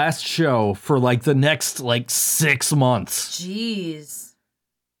very last show for like the next like 6 months. Jeez.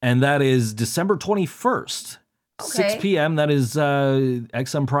 And that is December 21st. Okay. 6 p.m. That is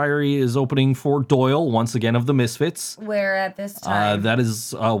XM Priory is opening for Doyle once again of the Misfits. Where at this time? That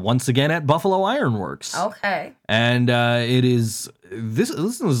is once again at Buffalo Ironworks. Okay. And it is this.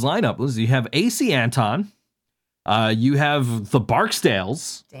 Listen to this lineup. Listen, you have AC Anton. You have the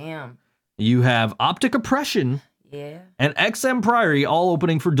Barksdales. Damn. You have Optic Oppression. Yeah. And XM Priory all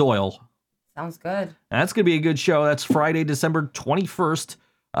opening for Doyle. Sounds good. That's gonna be a good show. That's Friday, December 21st.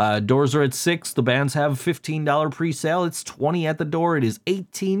 Doors are at 6. The bands have $15 pre-sale. It's $20 at the door. It is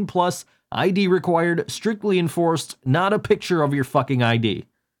 18 plus. ID required. Strictly enforced. Not a picture of your fucking ID.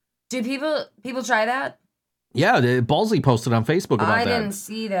 Do people try that? Yeah, Ballsy posted on Facebook about that. I didn't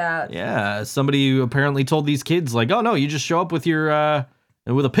see that. Yeah, somebody apparently told these kids like, "Oh no, you just show up with your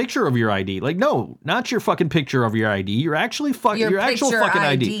with a picture of your ID." Like, no, not your fucking picture of your ID. Your actual fucking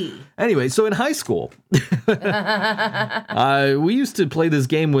ID. Anyway, so in high school, we used to play this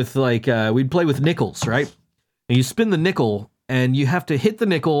game with like we'd play with nickels, right? And you spin the nickel, and you have to hit the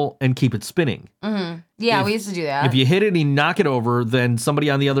nickel and keep it spinning. Mm-hmm. Yeah, we used to do that. If you hit it and you knock it over, then somebody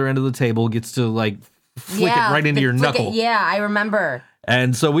on the other end of the table gets to like flick it right into your knuckle. Yeah, I remember.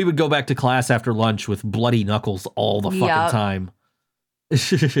 And so we would go back to class after lunch with bloody knuckles all the fucking time.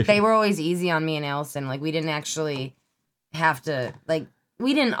 They were always easy on me and Allison. Like, we didn't actually have to, like,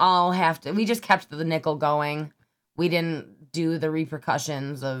 we didn't all have to. We just kept the nickel going. We didn't do the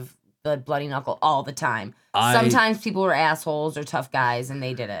repercussions of the bloody knuckle all the time. Sometimes people were assholes or tough guys, and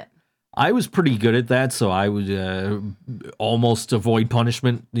they did it. I was pretty good at that, so I would almost avoid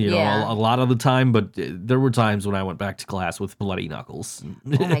punishment, a lot of the time. But there were times when I went back to class with bloody knuckles.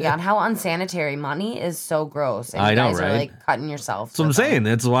 Oh my god, how unsanitary! Money is so gross. And I know, you guys right? are like cutting yourself. That's what I'm saying.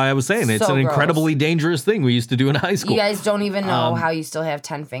 That's why I was saying it's So an gross. incredibly dangerous thing we used to do in high school. You guys don't even know how you still have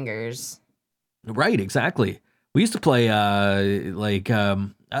 10 fingers. Right, exactly. We used to play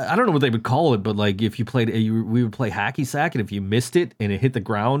I don't know what they would call it, but like if you played, we would play hacky sack, and if you missed it and it hit the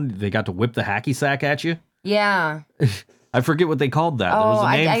ground, they got to whip the hacky sack at you. Yeah. I forget what they called that. There was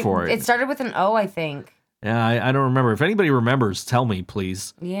a name for it. It started with an O, I think. Yeah, I don't remember. If anybody remembers, tell me,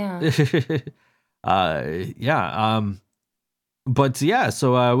 please. Yeah. But yeah,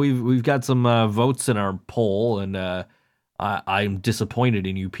 so we've got some votes in our poll, and I'm disappointed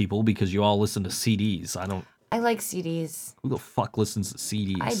in you people because you all listen to CDs. I like CDs. Who the fuck listens to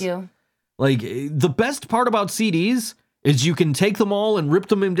CDs? I do. Like, the best part about CDs is you can take them all and rip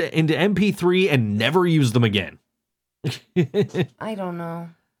them into MP3 and never use them again. I don't know.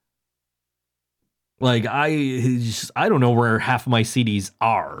 Like, I don't know where half of my CDs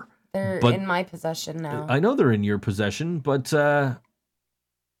are. They're in my possession now. I know they're in your possession, but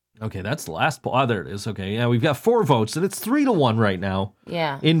okay, that's the last poll. Oh, there it is. Okay, yeah, we've got 4 votes, and it's 3-1 right now.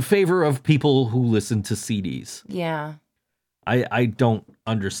 Yeah. In favor of people who listen to CDs. Yeah. I don't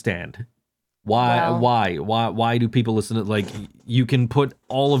understand. Why do people listen to, like, you can put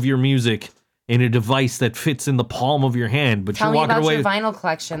all of your music in a device that fits in the palm of your hand, but Tell you're walking me about away. your vinyl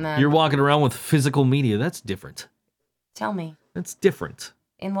collection then. You're walking around with physical media. That's different. Tell me. That's different.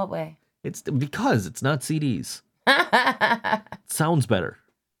 In what way? It's because it's not CDs. It sounds better.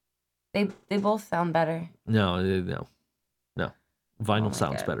 They both sound better. No. Vinyl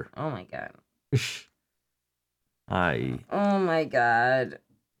sounds God. better. Oh my god. Oh my god.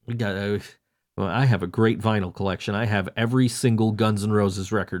 We got. Well, I have a great vinyl collection. I have every single Guns N'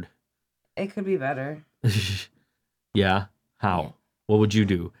 Roses record. It could be better. Yeah. How? Yeah. What would you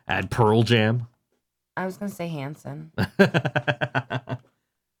do? Add Pearl Jam? I was gonna say Hanson. Can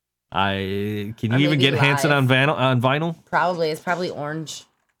you Or even maybe get Hanson Live. on vinyl? Probably. It's probably orange.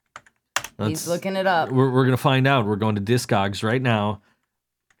 He's looking it up. We're gonna find out. We're going to Discogs right now.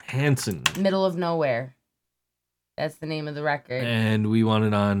 Hanson. Middle of Nowhere. That's the name of the record. And we want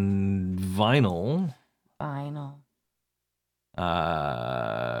it on vinyl. Vinyl.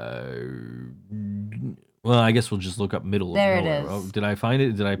 Well, I guess we'll just look up Middle There of it Nowhere. is. Oh, did I find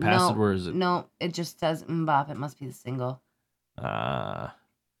it? Did I pass it? Where is it? No, it just says Mbop. It must be the single. Yeah,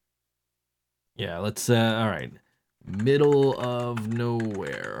 let's, all right. Middle of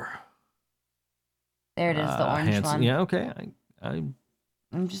Nowhere. There it is, the orange Hanson. one. Yeah, okay. I'm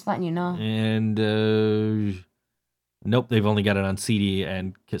just letting you know. And, nope, they've only got it on CD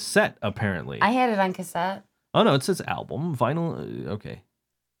and cassette, apparently. I had it on cassette. Oh, no, it says album. Vinyl, okay.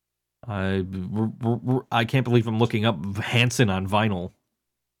 I can't believe I'm looking up Hanson on vinyl.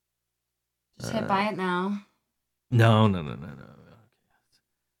 Just hit buy it now. No.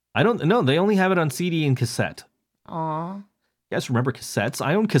 I don't know. They only have it on CD and cassette. Aw. You guys remember cassettes?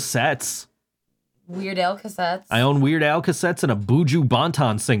 I own cassettes. Weird Al cassettes. I own Weird Al cassettes and a Buju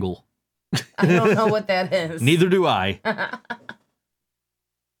Banton single. I don't know what that is. Neither do I.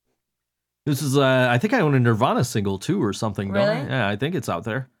 This is, I think I own a Nirvana single too or something. Really? Don't I? Yeah, I think it's out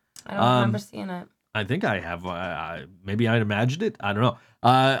there. I don't remember seeing it. I think I have. Maybe I imagined it. I don't know.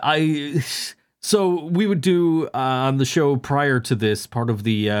 So we would do on the show prior to this, part of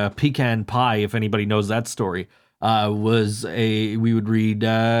the pecan pie, if anybody knows that story, we would read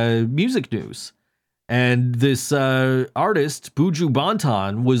music news. And this artist, Buju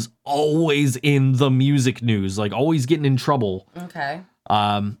Banton, was always in the music news, like always getting in trouble. Okay.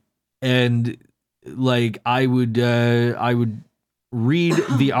 And like I would read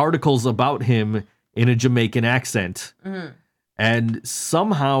the articles about him in a Jamaican accent. Mm-hmm. And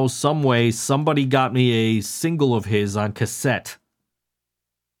somehow, some way, somebody got me a single of his on cassette.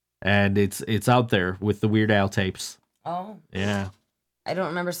 And it's out there with the Weird Al tapes. Oh. Yeah. I don't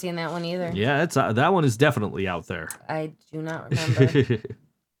remember seeing that one either. Yeah, it's that one is definitely out there. I do not remember.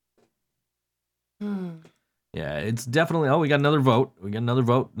 Yeah, it's definitely... Oh, we got another vote. Another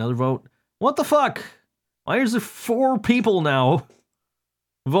vote. What the fuck? Why is there 4 people now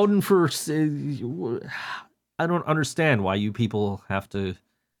voting for... I don't understand why you people have to...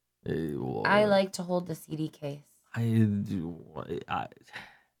 I like to hold the CD case.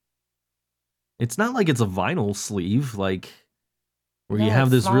 It's not like it's a vinyl sleeve, like... Where No, you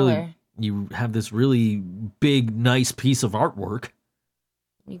have it's this really... smaller. You have this really big, nice piece of artwork.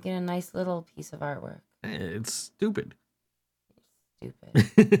 You get a nice little piece of artwork. It's stupid.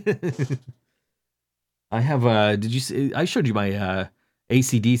 Stupid. I have did you see, I showed you my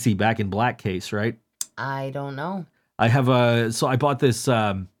AC/DC Back in Black case, right? I don't know. I have so I bought this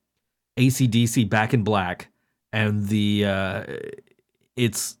AC/DC Back in Black, and the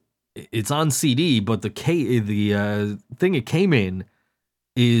it's on CD, but the thing it came in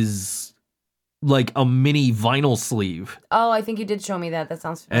is like a mini vinyl sleeve. Oh, I think you did show me that. That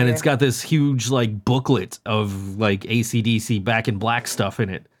sounds familiar. And it's got this huge like booklet of like AC/DC Back in Black stuff in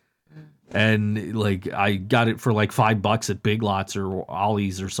it. And like I got it for like $5 at Big Lots or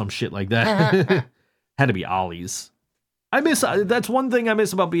Ollie's or some shit like that. Had to be Ollie's. That's one thing I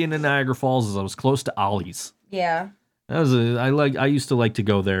miss about being in Niagara Falls is I was close to Ollie's. Yeah. I used to like to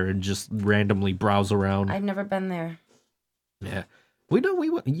go there and just randomly browse around. I've never been there. Yeah.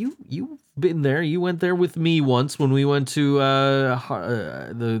 You've been there. You went there with me once when we went to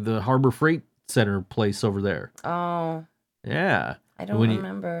the Harbor Freight Center place over there. Oh. Yeah. I don't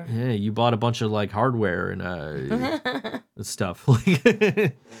remember. You bought a bunch of like hardware and stuff.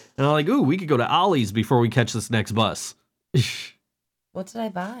 And I'm like, ooh, we could go to Ollie's before we catch this next bus. What did I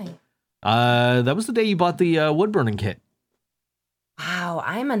buy? That was the day you bought the wood burning kit. Wow,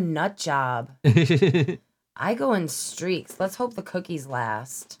 I'm a nut job. I go in streaks. Let's hope the cookies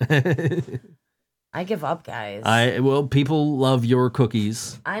last. I give up, guys. People love your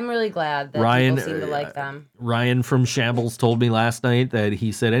cookies. I'm really glad that Ryan, people seem to like them. Ryan from Shambles told me last night that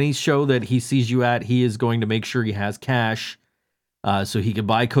he said any show that he sees you at, he is going to make sure he has cash so he can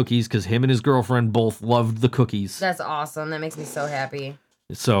buy cookies because him and his girlfriend both loved the cookies. That's awesome. That makes me so happy.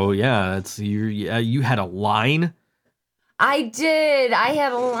 So, yeah, you had a line? I did. I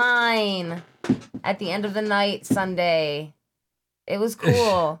had a line at the end of the night Sunday. It was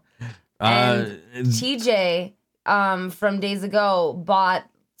cool. And TJ from days ago bought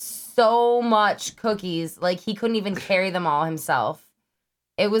so much cookies, like he couldn't even carry them all himself.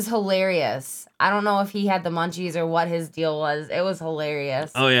 It was hilarious. I don't know if he had the munchies or what his deal was. It was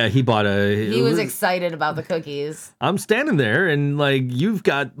hilarious. Oh yeah, he bought He was excited about the cookies. I'm standing there and like you've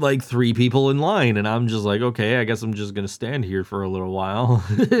got like 3 people in line and I'm just like, okay, I guess I'm just gonna stand here for a little while.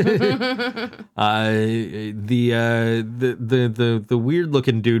 The weird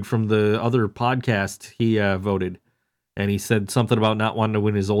looking dude from the other podcast, he voted and he said something about not wanting to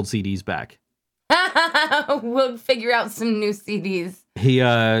win his old CDs back. We'll figure out some new CDs. He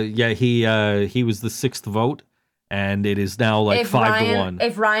was the 6th vote, and it is now like 5-1.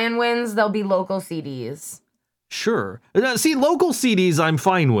 If Ryan wins, there'll be local CDs. Sure. See, local CDs I'm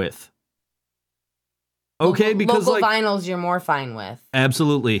fine with. Okay, because local like vinyls you're more fine with.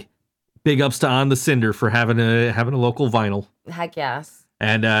 Absolutely. Big ups to On the Cinder for having a local vinyl. Heck yes.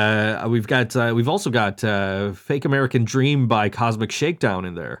 And we've also got Fake American Dream by Cosmic Shakedown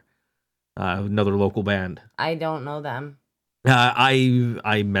in there. Another local band. I don't know them.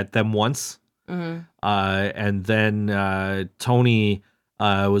 I met them once. Mm-hmm. And then Tony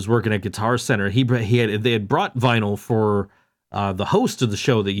was working at Guitar Center. They had brought vinyl for the host of the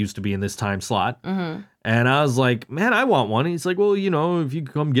show that used to be in this time slot. Mm-hmm. And I was like, man, I want one. And he's like, well, if you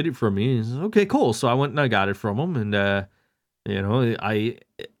come get it from me. He said, okay, cool. So I went and I got it from him. And,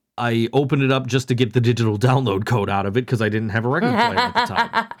 I opened it up just to get the digital download code out of it because I didn't have a record player at the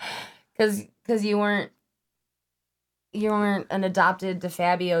time. Because you weren't an adopted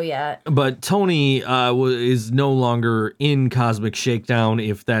DeFabio yet. But Tony is no longer in Cosmic Shakedown.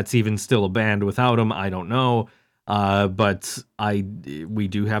 If that's even still a band without him, I don't know. But we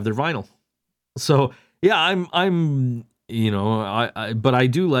do have their vinyl. So yeah, I'm but I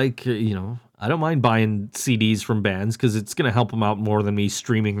do like, I don't mind buying CDs from bands because it's going to help them out more than me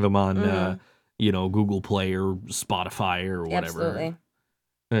streaming them on, Google Play or Spotify or whatever. Absolutely.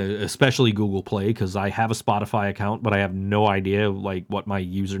 Especially Google Play, because I have a Spotify account, but I have no idea like what my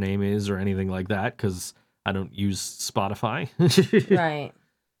username is or anything like that because I don't use Spotify. Right.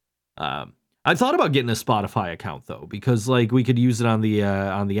 I thought about getting a Spotify account though, because like we could use it on the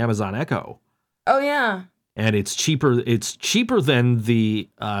Amazon Echo. Oh yeah. And it's cheaper. It's cheaper than the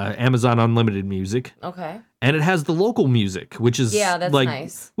Amazon Unlimited Music. Okay. And it has the local music, which is that's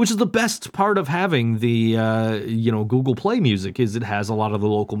nice. Which is the best part of having the Google Play Music is it has a lot of the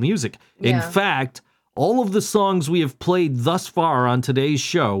local music. Yeah. In fact, all of the songs we have played thus far on today's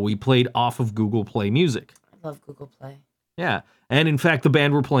show, we played off of Google Play Music. I love Google Play. Yeah. And in fact, the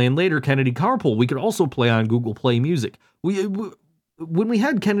band we're playing later, Kennedy Carpool, we could also play on Google Play Music. When we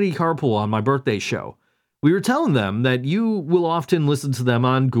had Kennedy Carpool on my birthday show, we were telling them that you will often listen to them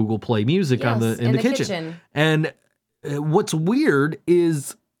on Google Play Music in the kitchen. And what's weird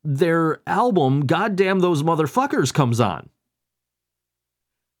is their album, Goddamn Those Motherfuckers, comes on.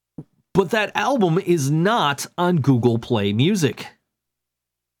 But that album is not on Google Play Music.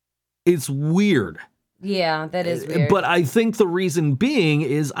 It's weird. Yeah, that is weird. But I think the reason being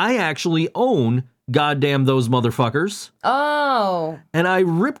is I actually own Goddamn Those Motherfuckers. Oh. And I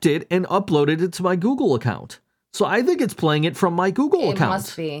ripped it and uploaded it to my Google account. So I think it's playing it from my Google account. It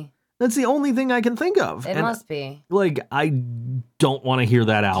must be. That's the only thing I can think of. It must be. Like, I don't want to hear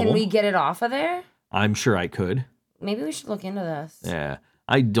that album. Can we get it off of there? I'm sure I could. Maybe we should look into this. Yeah.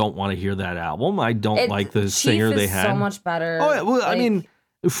 I don't want to hear that album. I don't like the singer they had. Chief is so much better. Oh, yeah. Well, I mean,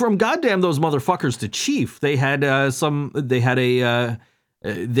 from Goddamn Those Motherfuckers to Chief, they had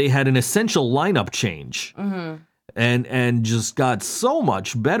they had an essential lineup change, and just got so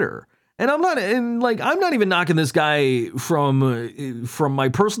much better. And I'm not even knocking this guy from my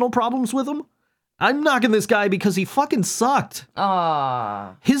personal problems with him. I'm knocking this guy because he fucking sucked.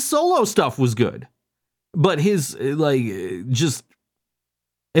 Aww. His solo stuff was good, but his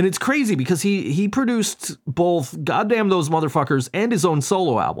and it's crazy because he produced both Goddamn Those Motherfuckers and his own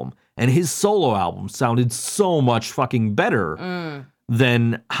solo album, and his solo album sounded so much fucking better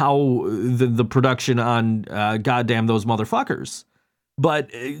than how the production on Goddamn Those Motherfuckers. But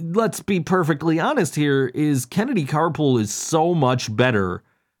let's be perfectly honest here, is Kennedy Carpool is so much better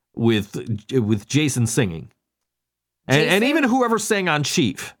with Jason singing. And even whoever sang on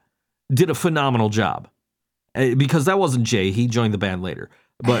Chief did a phenomenal job. Because that wasn't Jay, he joined the band later.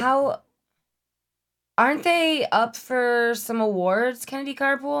 But aren't they up for some awards, Kennedy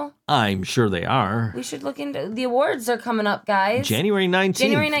Carpool? I'm sure they are. We should look into the awards are coming up, guys. January 19th.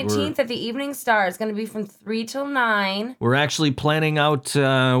 January 19th at the Evening Star. It's going to be from 3 till 9. We're actually planning out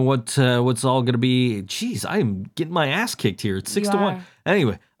what's all going to be. Jeez, I'm getting my ass kicked here. It's 6-1.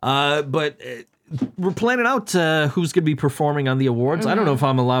 Anyway, but we're planning out who's going to be performing on the awards. I don't know if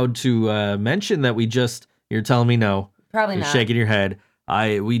I'm allowed to mention that you're telling me no. Probably You're not. shaking your head.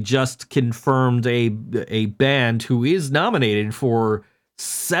 We just confirmed a band who is nominated for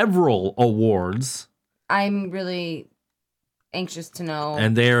several awards. I'm really anxious to know.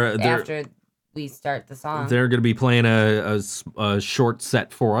 And they're after we start the song. They're going to be playing a short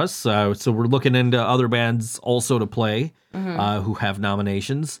set for us. So we're looking into other bands also to play who have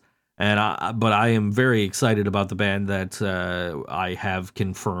nominations. But I am very excited about the band that I have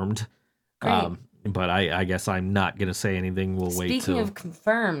confirmed. Great. But I guess I'm not going to say anything. We'll wait till... Speaking of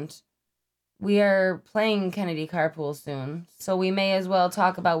confirmed, we are playing Kennedy Carpool soon, so we may as well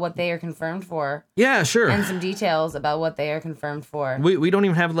talk about what they are confirmed for. Yeah, sure. And some details about what they are confirmed for. We don't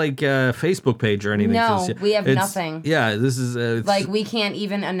even have like a Facebook page or anything. No, we have nothing. Yeah, this is... we can't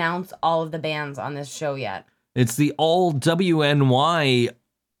even announce all of the bands on this show yet. It's the All WNY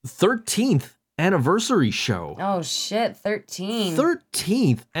 13th anniversary show. Oh shit, 13.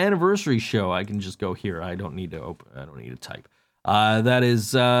 13th anniversary show. I can just go here. I don't need to type. That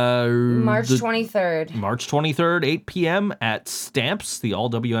is March 23rd. March 23rd, 8 p.m. at Stamps, the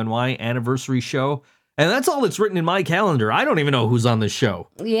All WNY anniversary show. And that's all that's written in my calendar. I don't even know who's on this show.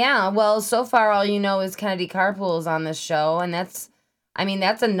 Yeah, well, so far all you know is Kennedy Carpool is on this show, and that's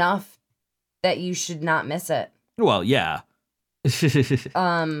enough that you should not miss it. Well, yeah.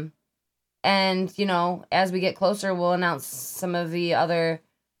 And, as we get closer, we'll announce some of the other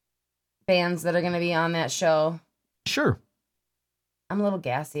bands that are going to be on that show. Sure. I'm a little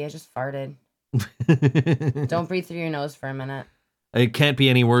gassy. I just farted. Don't breathe through your nose for a minute. It can't be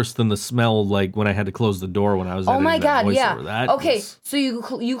any worse than the smell, like when I had to close the door when I was. Oh my God! Yeah. That okay, was... so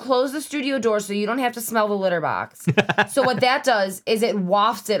you close the studio door so you don't have to smell the litter box. So what that does is it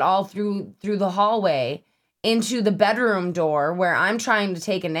wafts it all through the hallway into the bedroom door where I'm trying to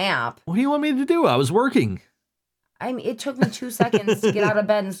take a nap. What do you want me to do? I was working. I mean, it took me 2 seconds to get out of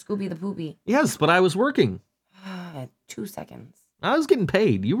bed and Scoopy the poopy. Yes, but I was working. 2 seconds. I was getting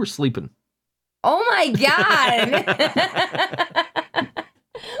paid. You were sleeping. Oh my God.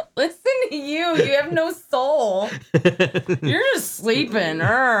 Listen to you. You have no soul. You're just sleeping.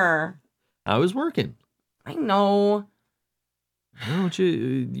 I was working. I know. Why don't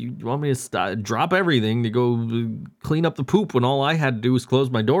you want me to drop everything to go clean up the poop when all I had to do was close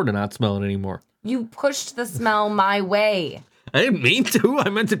my door to not smell it anymore? You pushed the smell my way. I didn't mean to. I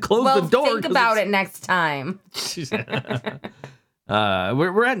meant to close the door. Well, think about it next time.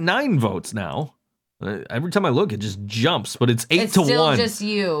 We're at 9 votes now. Every time I look, it just jumps, but it's 8 to 1. It's still just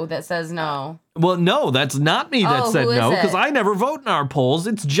you that says no. Well, no, that's not me that said no, because I never vote in our polls.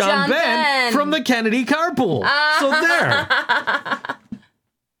 It's John Ben from the Kennedy Carpool. So there.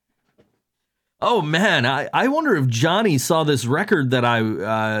 Oh man, I wonder if Johnny saw this record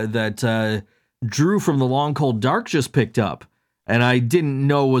that Drew from the Long Cold Dark just picked up, and I didn't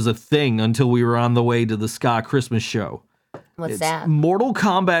know was a thing until we were on the way to the Ska Christmas show. What's that? Mortal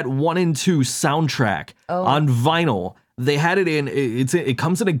Kombat 1 and 2 soundtrack on vinyl. They had it in. It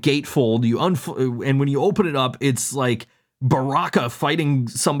comes in a gatefold. And when you open it up, it's like Baraka fighting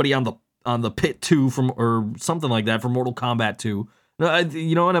somebody on the pit 2 or something like that from Mortal Kombat 2. No,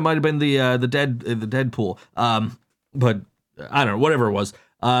 you know what? It might have been the Deadpool. But I don't know. Whatever it was.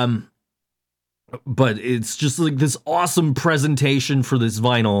 But it's just like this awesome presentation for this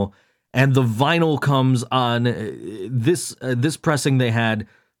vinyl. And the vinyl comes on this pressing. They had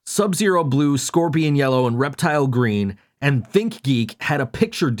Sub-Zero Blue, Scorpion Yellow, and Reptile Green. And ThinkGeek had a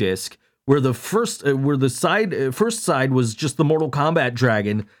picture disc where the first side was just the Mortal Kombat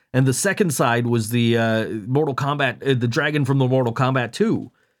dragon, and the second side was the Mortal Kombat the dragon from the Mortal Kombat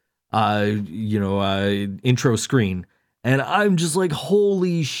 2 intro screen. And I'm just like,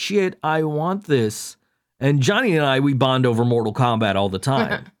 holy shit, I want this. And Johnny and I, we bond over Mortal Kombat all the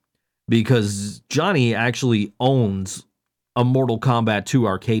time. Because Johnny actually owns a Mortal Kombat 2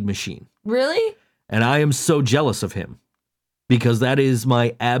 arcade machine. Really? And I am so jealous of him. Because that is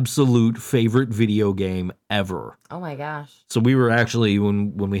my absolute favorite video game ever. Oh my gosh. So we were actually,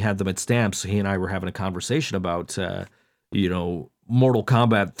 when we had them at Stamps, he and I were having a conversation about, Mortal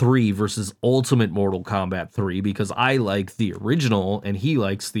Kombat 3 versus Ultimate Mortal Kombat 3. Because I like the original and he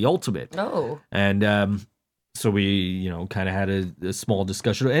likes the Ultimate. Oh. And, so we, kind of had a small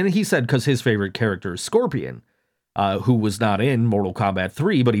discussion. And he said because his favorite character is Scorpion, who was not in Mortal Kombat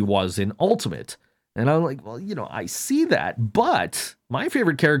 3, but he was in Ultimate. And I'm like, well, I see that. But my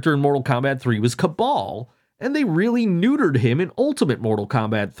favorite character in Mortal Kombat 3 was Cabal. And they really neutered him in Ultimate Mortal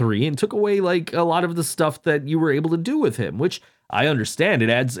Kombat 3 and took away, like, a lot of the stuff that you were able to do with him, which I understand.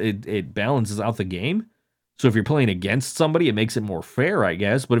 It balances out the game. So if you're playing against somebody, it makes it more fair, I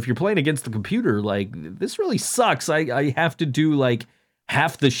guess. But if you're playing against the computer, like, this really sucks. I have to do, like,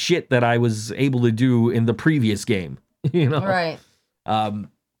 half the shit that I was able to do in the previous game, Right.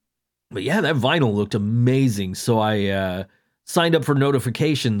 But yeah, that vinyl looked amazing. So I signed up for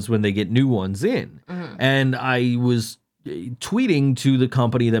notifications when they get new ones in. Mm-hmm. And I was tweeting to the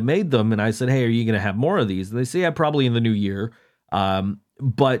company that made them. And I said, hey, are you going to have more of these? And they say, yeah, probably in the new year.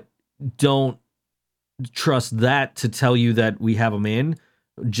 But don't trust that to tell you that we have them in.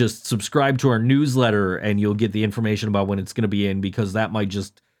 Just subscribe to our newsletter and you'll get the information about when it's going to be in, because that might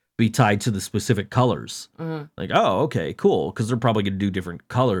just be tied to the specific colors. Mm-hmm. Like, oh, okay, cool. Because they're probably going to do different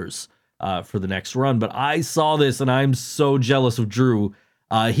colors for the next run. But I saw this and I'm so jealous of Drew.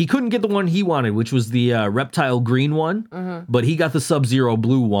 He couldn't get the one he wanted, which was the Reptile Green one, but he got the Sub-Zero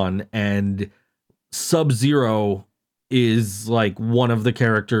Blue one, and Sub-Zero is like one of the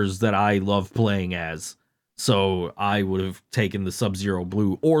characters that I love playing as. So I would have taken the Sub-Zero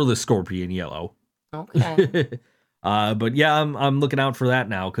Blue or the Scorpion Yellow. Okay. But yeah, I'm looking out for that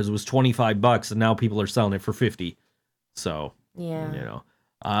now because it was $25 and now people are selling it for $50. So, yeah,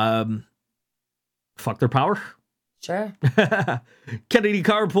 fuck their power. Sure. Kennedy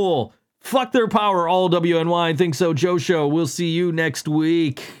Carpool. Fuck their power. All WNY. Think So Joe Show. We'll see you next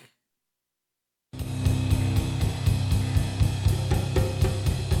week.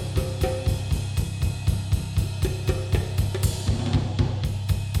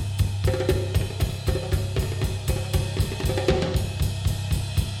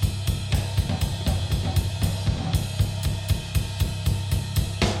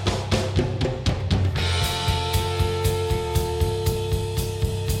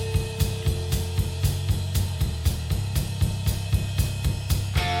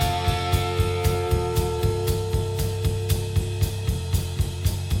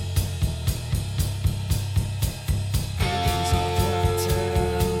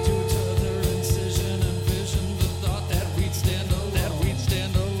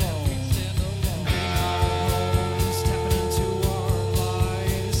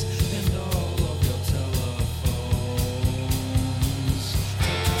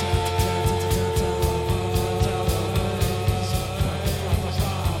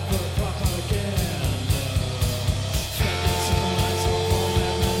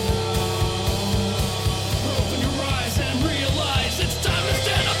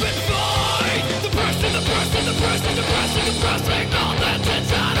 suppressing all that's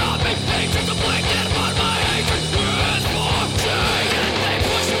inside of me. Hatred's a blanket upon my hatred is forcing. And they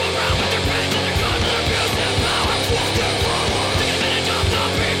push you around with their pens and their guns and their abuse and power. Walking forward, taking advantage of the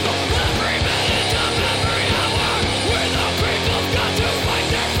people. Every minute of every hour. Where the people've got to fight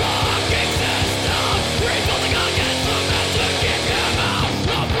their fucking system. Revolting against them and to keep them out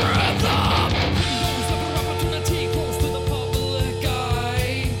of rhythm. Those of your opportunity close to the public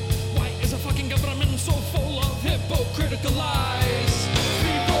eye. Why is a fucking government so full of hypocritical lies?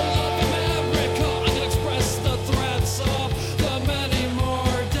 People of America, I can express the threats of the many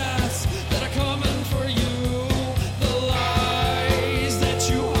more deaths that are coming for you. The lies that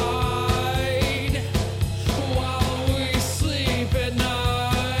you hide while we sleep at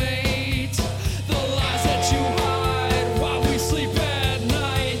night. The lies that you hide while we sleep at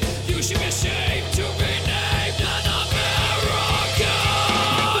night. You should be ashamed to be named an American.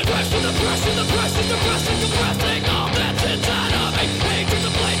 The press, the press, the press, the press,